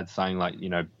boat had something like,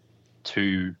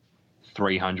 2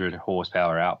 300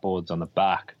 horsepower outboards on the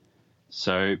back.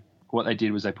 So what they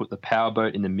did was they put the power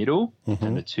boat in the middle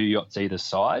and the two yachts either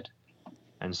side.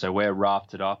 And so we're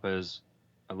rafted up as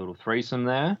a little threesome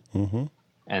there.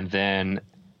 And then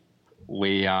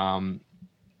we all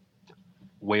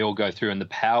go through, and the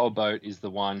power boat is the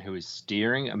one who is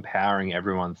steering and powering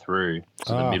everyone through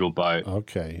to the middle boat.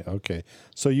 Okay.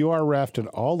 So you are rafted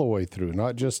all the way through,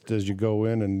 not just as you go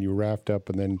in and you raft up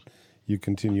and then you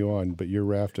continue on, but you're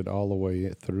rafted all the way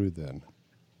through then.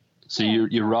 So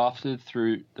you're rafted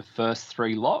through the first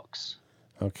 3 locks.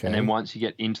 Okay. And then once you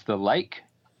get into the lake,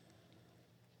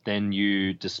 then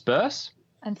you disperse.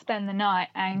 And spend the night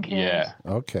anchored. Yeah.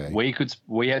 Okay.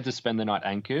 We had to spend the night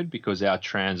anchored because our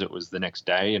transit was the next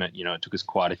day, and it took us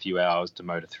quite a few hours to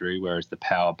motor through, whereas the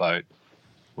power boat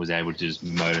was able to just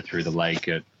motor through the lake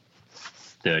at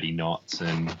 30 knots,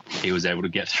 and he was able to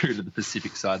get through to the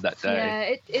Pacific side that day.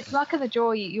 Yeah, it's luck of the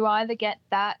draw. You either get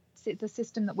the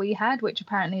system that we had, which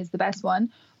apparently is the best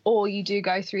one, or you do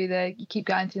you keep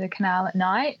going through the canal at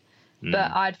night.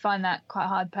 But I'd find that quite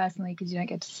hard personally because you don't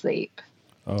get to sleep.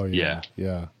 Oh, yeah.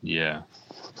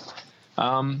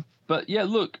 But yeah,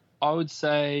 look, I would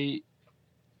say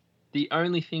the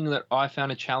only thing that I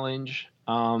found a challenge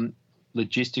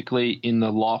logistically in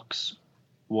the locks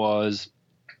was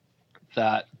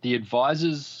that the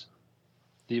advisors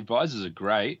are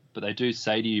great, but they do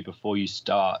say to you before you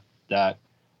start that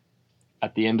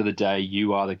at the end of the day,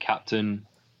 you are the captain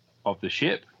of the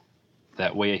ship,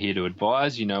 that we are here to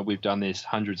advise. We've done this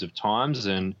hundreds of times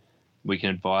and we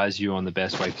can advise you on the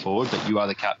best way forward, but you are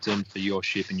the captain for your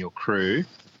ship and your crew.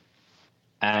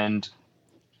 And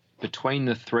between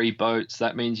the 3 boats,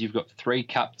 that means you've got 3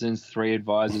 captains, 3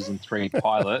 advisors, and 3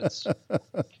 pilots,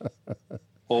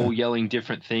 all yelling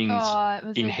different things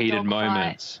in heated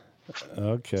moments.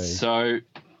 Okay. So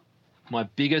my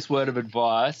biggest word of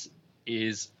advice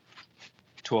is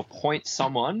to appoint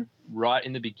someone right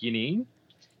in the beginning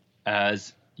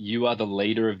as you are the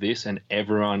leader of this and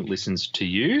everyone listens to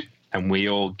you. And we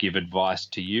all give advice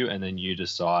to you and then you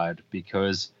decide,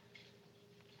 because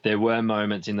there were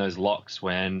moments in those locks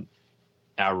when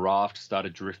our raft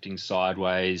started drifting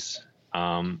sideways.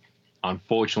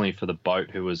 Unfortunately for the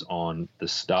boat who was on the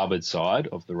starboard side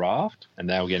of the raft, and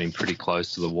they were getting pretty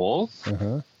close to the wall.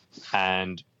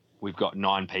 And we've got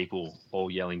 9 people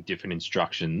all yelling different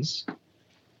instructions,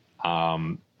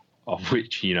 of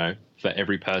which, for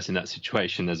every person in that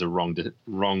situation, there's a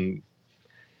wrong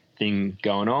thing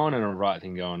going on and a right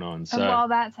thing going on. So and while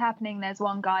that's happening, there's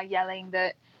one guy yelling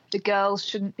that the girls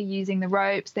shouldn't be using the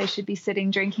ropes; they should be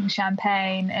sitting drinking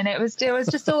champagne, and it was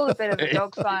just all a bit of a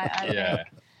dogfight. yeah.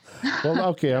 Well,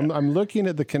 okay, I'm looking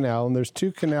at the canal, and there's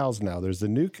two canals now. There's the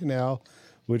new canal,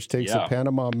 which takes the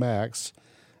Panama Max,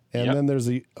 and then there's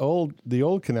the old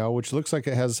canal, which looks like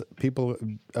it has people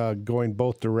going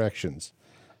both directions.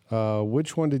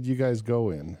 Which one did you guys go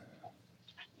in?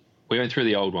 We went through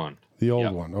the old one. The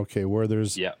old one, okay, where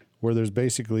there's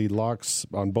basically locks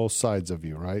on both sides of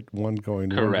you, right? One going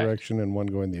one direction and one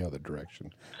going the other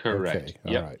direction. Correct.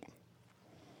 Okay, all right.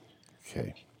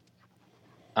 Okay.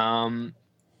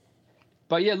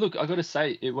 But yeah, look, I got to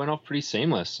say, it went off pretty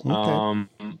seamless. Okay.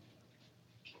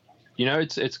 You know,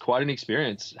 it's quite an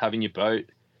experience having your boat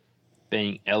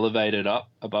being elevated up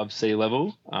above sea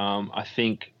level. I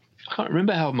think, I can't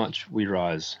remember how much we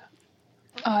rise.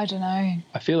 Oh, I don't know.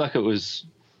 I feel like it was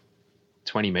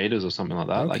 20 meters or something like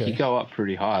that. Okay. Like you go up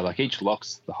pretty high. Like each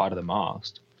lock's the height of the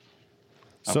mast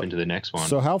up into the next one.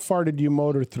 So how far did you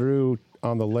motor through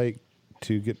on the lake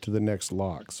to get to the next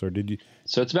locks, or did you?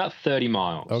 So it's about 30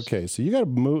 miles. Okay, so you got to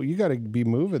move. You got to be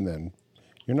moving then.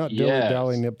 You're not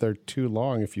dilly-dallying up there too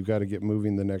long if you got to get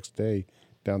moving the next day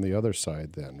down the other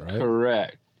side then, right?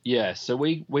 Correct. Yeah, so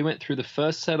we went through the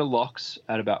first set of locks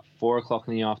at about 4 o'clock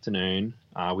in the afternoon.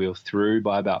 We were through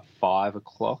by about 5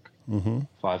 o'clock,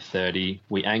 5:30.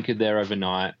 We anchored there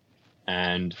overnight,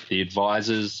 and the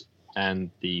advisors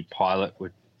and the pilot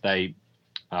they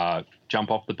jump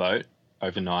off the boat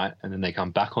overnight, and then they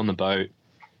come back on the boat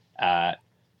at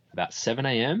about 7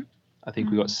 a.m. I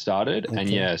think we got started.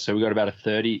 Okay. And so we got about a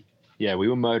 30. Yeah, we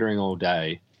were motoring all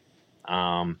day,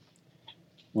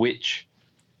 which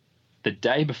the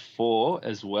day before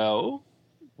as well,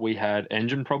 we had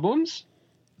engine problems.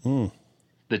 The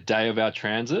day of our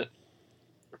transit,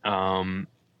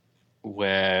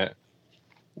 where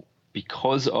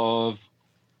because of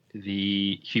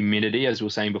the humidity, as we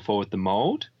were saying before with the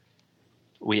mold,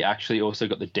 we actually also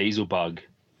got the diesel bug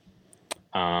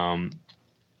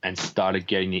and started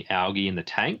getting the algae in the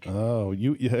tank. Oh,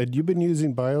 had you been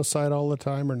using Biocide all the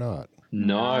time or not?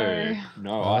 No,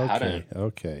 I hadn't.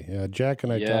 Okay, yeah, Jack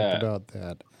and I talked about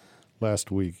that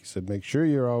last week. He said, make sure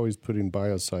you're always putting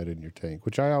Biocide in your tank,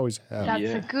 which I always have.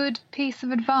 That's a good piece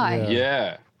of advice.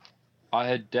 Yeah. I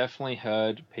had definitely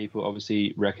heard people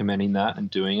obviously recommending that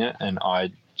and doing it, and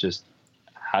I just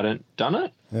hadn't done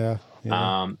it. Yeah.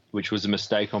 Which was a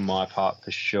mistake on my part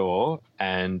for sure.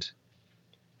 And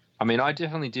I mean, I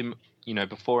definitely didn't,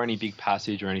 before any big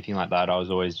passage or anything like that, I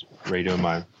was always redoing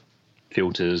my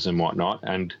filters and whatnot.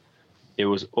 And it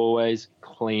was always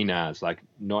clean as, like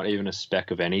not even a speck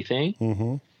of anything.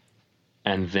 Mm-hmm.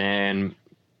 And then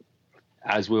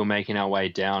as we were making our way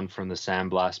down from the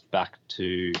Sandblast back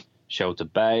to Shelter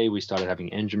Bay, we started having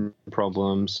engine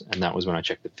problems. And that was when I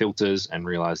checked the filters and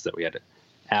realized that we had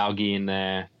algae in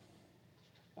there.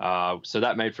 So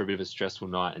that made for a bit of a stressful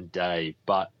night and day.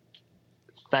 But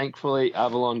thankfully,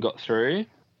 Avalon got through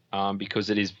because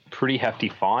it is pretty hefty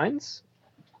fines.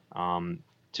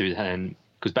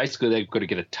 Because basically they've got to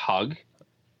get a tug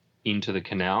into the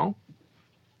canal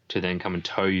to then come and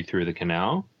tow you through the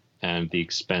canal, and the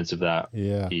expense of that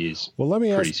is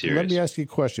pretty serious. Let me ask you a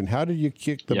question. How did you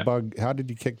kick the bug? How did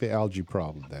you kick the algae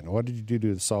problem then? What did you do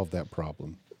to solve that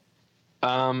problem?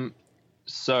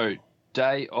 So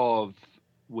day of,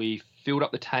 we filled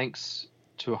up the tanks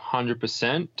to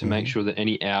 100% to make sure that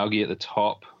any algae at the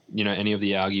top, any of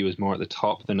the algae was more at the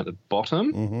top than at the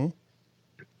bottom. Mm-hmm.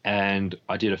 And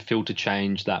I did a filter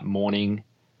change that morning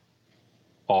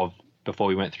before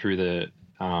we went through the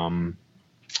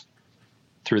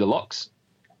locks,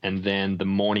 and then the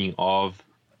morning of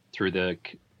through the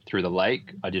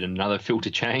lake, I did another filter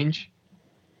change,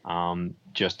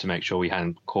 just to make sure we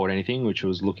hadn't caught anything, which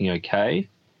was looking okay.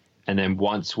 And then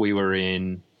once we were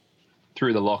in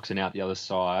through the locks and out the other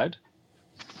side,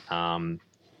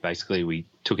 basically we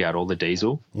took out all the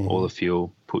diesel, all the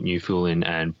fuel, put new fuel in,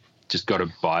 and just got a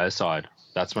Biocide.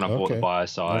 That's when I bought the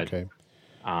Biocide. Okay.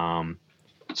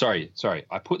 Sorry.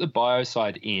 I put the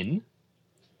Biocide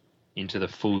into the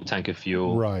full tank of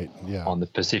fuel on the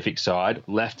Pacific side,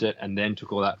 left it, and then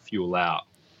took all that fuel out,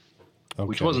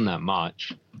 which wasn't that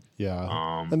much.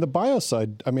 Yeah. And the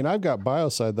Biocide, I mean, I've got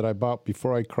Biocide that I bought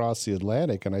before I crossed the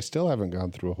Atlantic, and I still haven't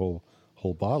gone through a whole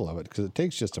bottle of it because it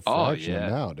takes just a fraction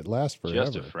amount. It lasts forever.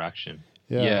 Just a fraction.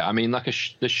 Yeah. I mean, like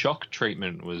the shock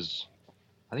treatment was,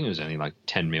 I think it was only like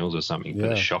 10 mils or something for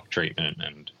the shock treatment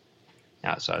and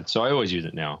outside. So I always use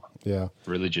it now. Yeah.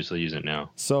 Religiously use it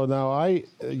now. So now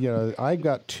I've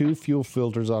got 2 fuel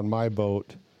filters on my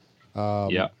boat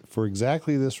For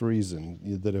exactly this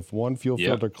reason, that if one fuel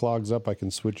filter clogs up, I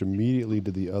can switch immediately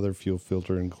to the other fuel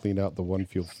filter and clean out the one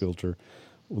fuel filter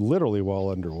literally while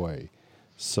underway.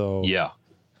 So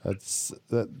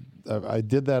I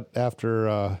did that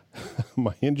after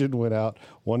my engine went out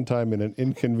one time in an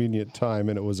inconvenient time,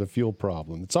 and it was a fuel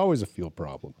problem. It's always a fuel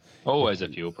problem. Always a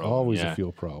fuel problem. Always a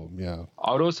fuel problem, yeah.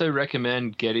 I would also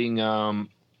recommend getting, the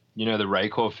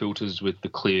Raycor filters with the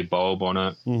clear bulb on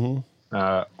it. Mm-hmm.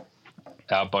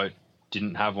 Our boat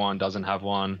didn't have one, doesn't have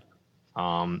one,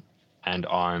 and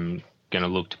I'm going to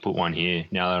look to put one here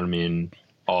now that I'm in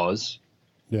Oz.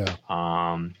 Yeah.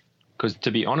 Because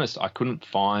to be honest, I couldn't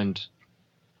find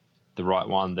the right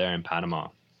one there in Panama.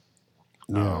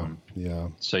 Yeah.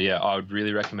 So I would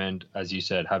really recommend, as you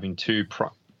said, having two.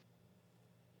 Are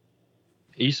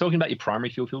you talking about your primary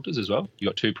fuel filters as well? You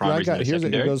got two primaries and a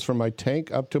secondary? It goes from my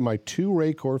tank up to my two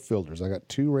Raycor filters. I got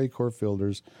two Raycor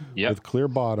filters with clear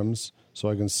bottoms, so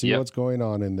I can see what's going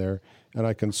on in there, and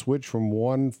I can switch from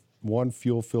one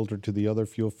fuel filter to the other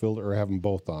fuel filter, or have them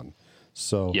both on.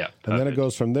 So, and then it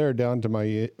goes from there down to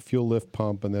my fuel lift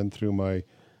pump, and then through my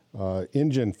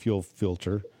engine fuel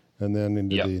filter, and then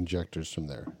into the injectors from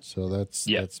there. So that's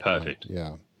perfect.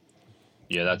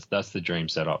 Yeah, that's the dream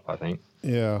setup, I think.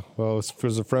 Yeah, well,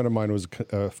 a friend of mine who was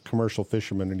a commercial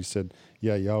fisherman, and he said,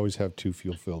 you always have two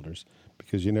fuel filters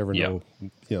because you never know,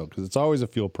 because it's always a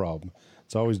fuel problem.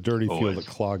 It's always dirty fuel that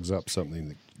clogs up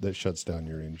something that shuts down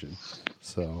your engine.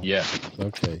 So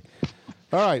okay.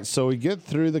 All right, so we get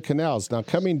through the canals. Now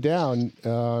coming down,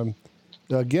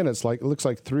 again, it looks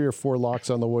like 3 or 4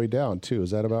 locks on the way down too. Is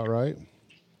that about right?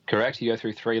 Correct. You go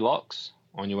through 3 locks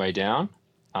on your way down,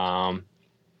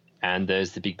 and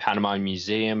there's the big Panama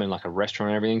Museum and like a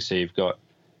restaurant and everything. So you've got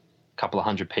a couple of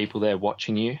hundred people there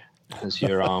watching you as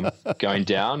you're going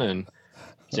down, and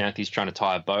Xanthi's trying to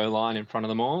tie a bow line in front of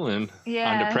them all and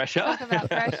under pressure. Talk about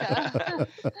pressure.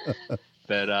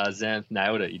 But Xanth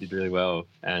nailed it. You did really well.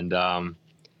 And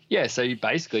so you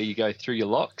go through your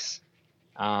locks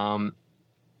down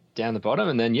the bottom,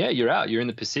 and then you're out. You're in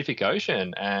the Pacific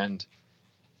Ocean, and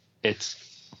it's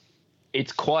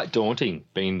quite daunting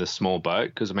being the small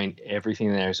boat because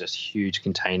everything there is just huge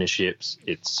container ships.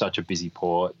 It's such a busy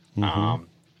port,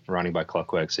 running by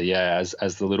clockwork. So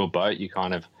as the little boat, you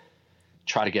kind of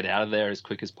try to get out of there as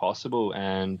quick as possible.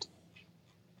 And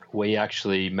we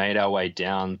actually made our way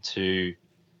down to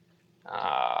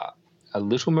a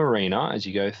little marina as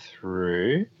you go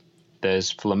through.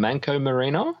 There's Flamenco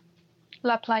Marina.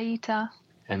 La Playita.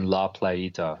 And La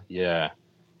Playita,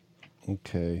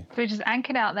 Okay. We just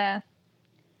anchored out there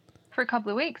for a couple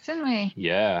of weeks, didn't we?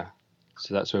 Yeah.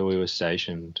 So that's where we were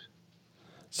stationed.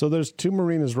 So there's 2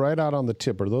 marinas right out on the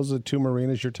tip. Are those the 2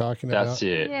 marinas you're talking about? That's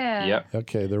it. Yeah. Yep.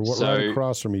 Okay, they're right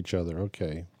across from each other.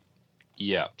 Okay.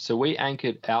 Yeah. So we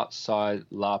anchored outside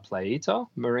La Playita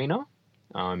Marina.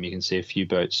 You can see a few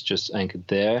boats just anchored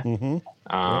there.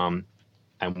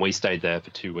 And we stayed there for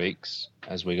 2 weeks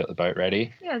as we got the boat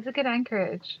ready. Yeah, it's a good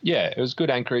anchorage. Yeah, it was good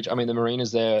anchorage. The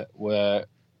marinas there were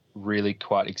really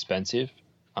quite expensive.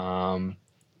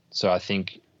 So I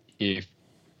think we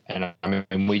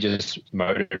just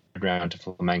motored around to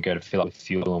Flamenco to fill up with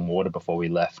fuel and water before we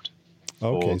left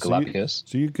for Galapagos.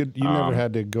 So you never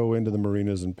had to go into the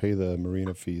marinas and pay the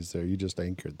marina fees there. You just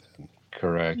anchored then.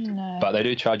 Correct. No. But they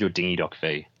do charge you a dinghy dock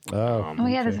fee.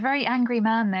 There's a very angry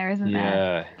man there, isn't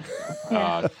there?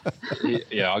 Yeah.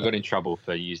 I got in trouble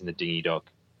for using the dinghy dock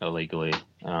illegally,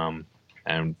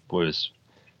 and was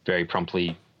very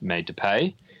promptly made to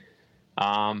pay. But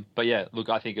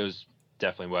I think it was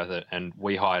definitely worth it. And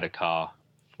we hired a car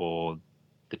for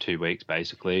the 2 weeks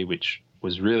basically, which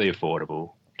was really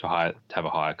affordable to have a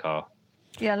hire car.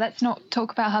 Yeah, let's not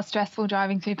talk about how stressful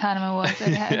driving through Panama was.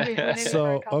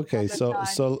 So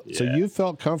you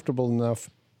felt comfortable enough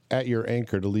at your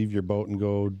anchor to leave your boat and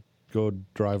go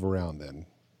drive around then?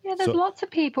 Yeah, there's lots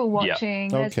of people watching.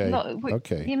 Yeah.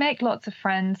 You make lots of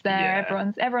friends there.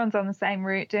 Yeah. Everyone's on the same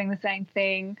route, doing the same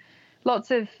thing.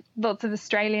 Lots of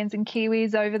Australians and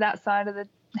Kiwis over that side of the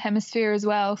hemisphere as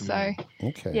well. So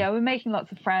we're making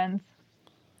lots of friends.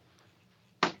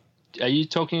 Are you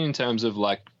talking in terms of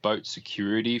like boat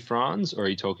security, Franz, or are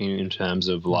you talking in terms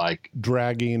of like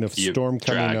dragging, of storm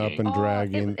coming up and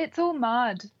dragging? It's all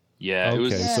mud. Yeah, it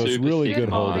was so it's really good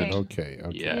holding. Okay.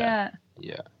 Yeah.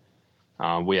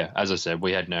 As I said,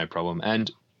 we had no problem, and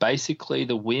basically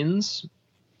the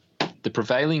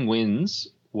prevailing winds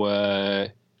were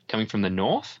coming from the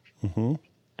north,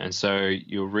 and so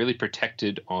you're really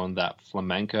protected on that on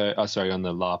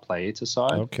the La Playita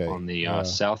side, on the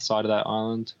south side of that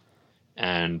island.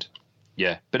 And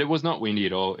but it was not windy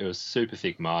at all. It was super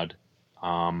thick mud.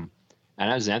 And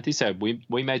And as Anthony said,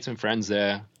 we made some friends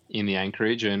there in the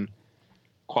anchorage, and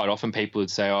quite often people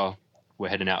would say, "Oh, we're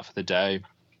heading out for the day.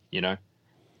 You know,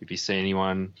 if you see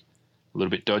anyone a little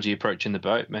bit dodgy approaching the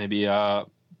boat, maybe go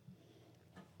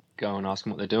and ask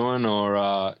them what they're doing,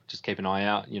 or just keep an eye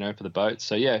out, you know, for the boat."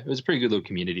 So yeah, it was a pretty good little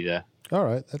community there. All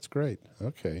right, that's great.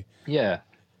 Okay. Yeah.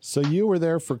 So you were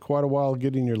there for quite a while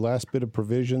getting your last bit of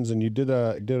provisions, and you did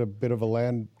a bit of a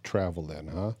land travel then,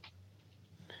 huh?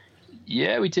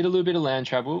 Yeah, we did a little bit of land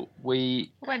travel.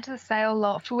 We went to the sail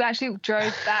loft. We actually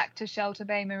drove back to Shelter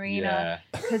Bay Marina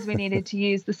because we needed to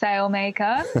use the sail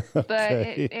maker, but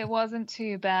it wasn't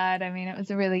too bad. I mean, it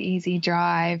was a really easy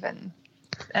drive, and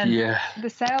the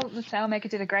sail maker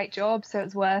did a great job, so it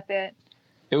was worth it.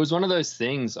 It was one of those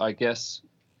things, I guess,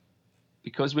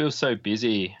 because we were so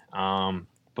busy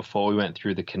before we went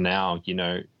through the canal. You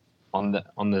know, on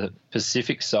the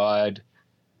Pacific side,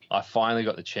 I finally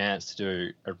got the chance to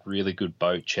do a really good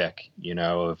boat check, you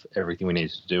know, of everything we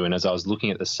needed to do. And as I was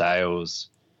looking at the sails,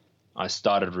 I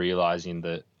started realizing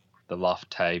that the luff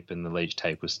tape and the leech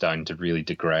tape was starting to really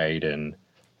degrade. And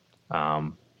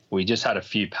we just had a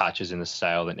few patches in the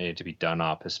sail that needed to be done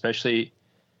up, especially,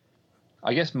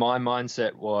 I guess my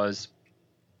mindset was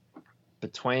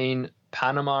between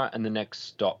Panama and the next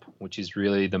stop, which is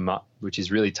really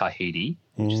Tahiti,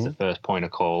 which is the first point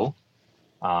of call.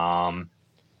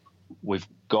 We've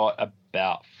got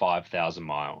about 5,000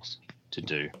 miles to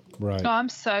do. Right. Oh, I'm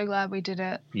so glad we did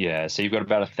it. Yeah, so you've got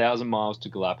about 1,000 miles to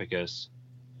Galapagos,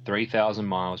 3,000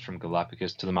 miles from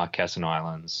Galapagos to the Marquesan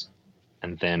Islands,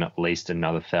 and then at least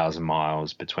another 1,000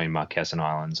 miles between Marquesan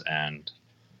Islands and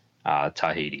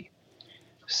Tahiti.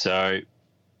 So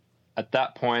at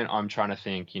that point, I'm trying to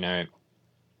think, you know,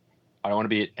 I don't want to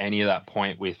be at any of that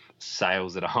point with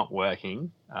sails that aren't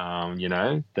working, you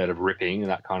know, that are ripping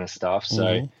and that kind of stuff.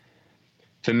 So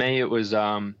for me, it was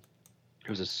a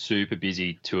super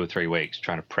busy 2 or 3 weeks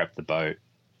trying to prep the boat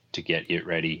to get it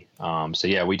ready. So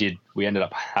yeah, we ended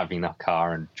up having that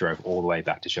car and drove all the way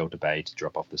back to Shelter Bay to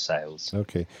drop off the sails.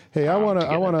 Okay. Hey, I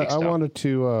wanted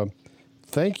to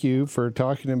thank you for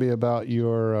talking to me about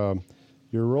your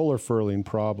roller furling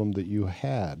problem that you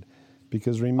had.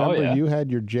 Because remember, you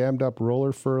had your jammed up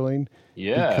roller furling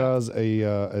because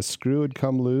a screw had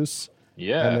come loose.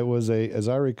 Yeah. And it was as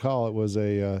I recall, it was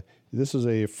this was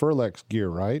a Furlex gear,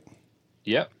 right?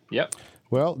 Yep.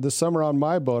 Well, this summer on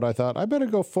my boat, I thought I better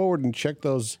go forward and check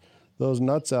those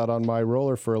nuts out on my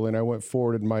roller furling. I went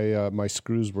forward and my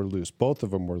screws were loose. Both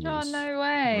of them were loose. Oh, no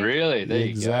way. Really? There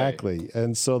exactly. You go.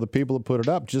 And so the people that put it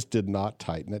up just did not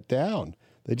tighten it down.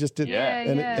 They just didn't.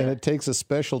 And it takes a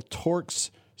special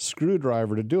Torx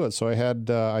screwdriver to do it. So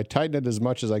I tightened it as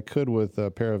much as I could with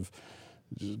a pair of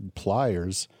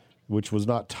pliers, which was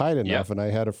not tight enough. And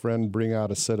I had a friend bring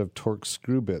out a set of Torx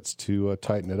screw bits to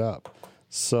tighten it up.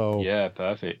 So yeah,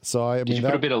 perfect. So did you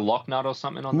put a bit of lock nut or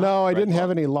something on that? No, I didn't have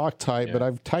any Loctite, but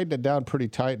I've tightened it down pretty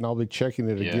tight, and I'll be checking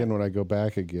it again when I go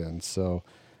back again. So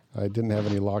I didn't have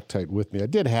any Loctite with me. I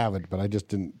did have it, but I just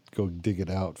didn't go dig it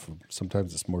out.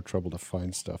 Sometimes it's more trouble to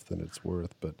find stuff than it's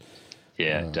worth. But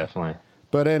yeah, definitely.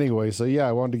 But anyway, so yeah,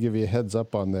 I wanted to give you a heads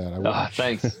up on that.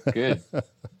 Thanks. Good.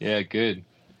 Yeah, good.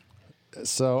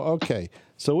 So, okay.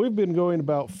 So we've been going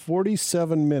about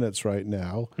 47 minutes right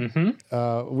now.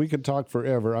 We could talk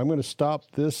forever. I'm going to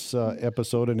stop this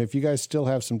episode, and if you guys still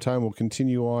have some time, we'll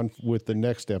continue on with the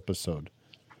next episode.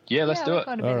 Yeah, let's do it.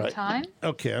 Got a bit of time.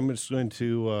 Okay, I'm just going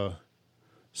to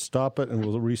stop it, and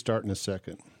we'll restart in a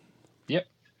second. Yep.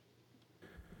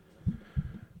 All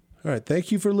right,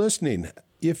 thank you for listening.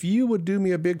 If you would do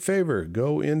me a big favor,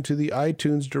 go into the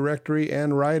iTunes directory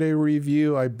and write a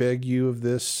review. I beg you of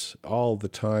this all the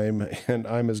time, and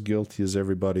I'm as guilty as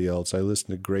everybody else. I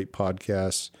listen to great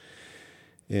podcasts,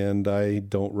 and I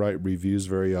don't write reviews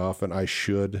very often. I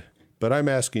should, but I'm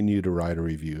asking you to write a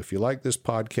review. If you like this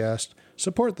podcast,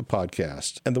 support the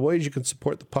podcast. And the ways you can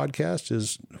support the podcast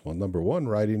is, well, number one,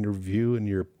 writing a review in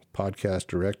your podcast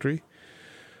directory.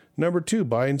 Number two,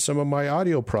 buying some of my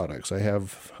audio products. I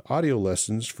have audio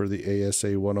lessons for the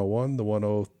ASA 101, the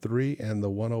 103, and the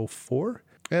 104.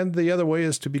 And the other way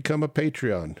is to become a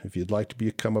Patreon. If you'd like to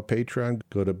become a Patreon,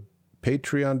 go to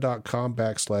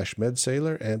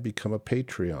patreon.com/medsailor and become a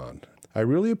Patreon. I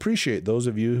really appreciate those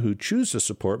of you who choose to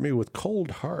support me with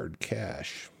cold, hard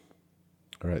cash.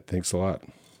 All right, thanks a lot.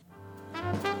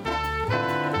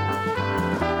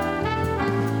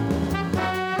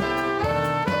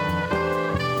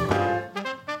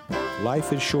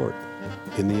 Life is short.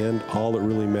 In the end, all that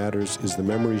really matters is the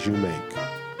memories you make.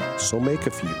 So make a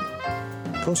few.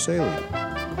 Go sailing.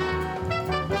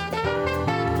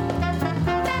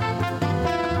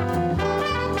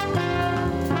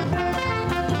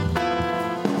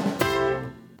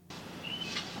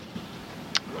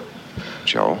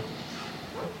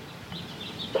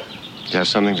 have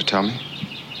something to tell me?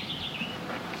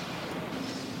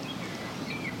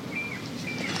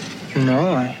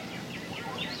 No, I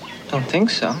don't think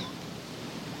so.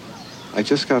 I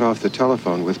just got off the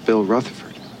telephone with Bill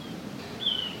Rutherford.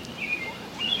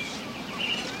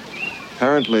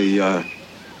 Apparently,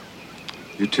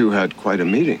 you two had quite a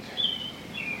meeting.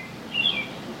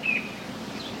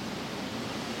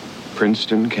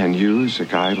 Princeton can use a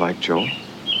guy like Joel?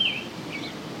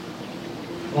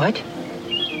 What?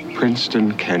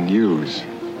 Princeton can use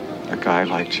a guy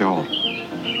like Joel.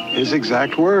 His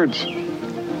exact words.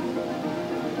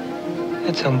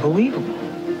 That's unbelievable.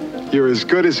 You're as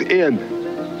good as in.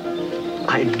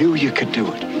 I knew you could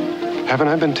do it. Haven't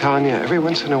I been telling you, every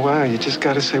once in a while, you just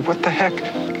gotta say, what the heck,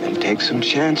 and take some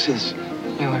chances.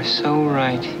 You are so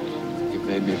right. You've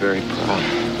made me very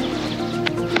proud.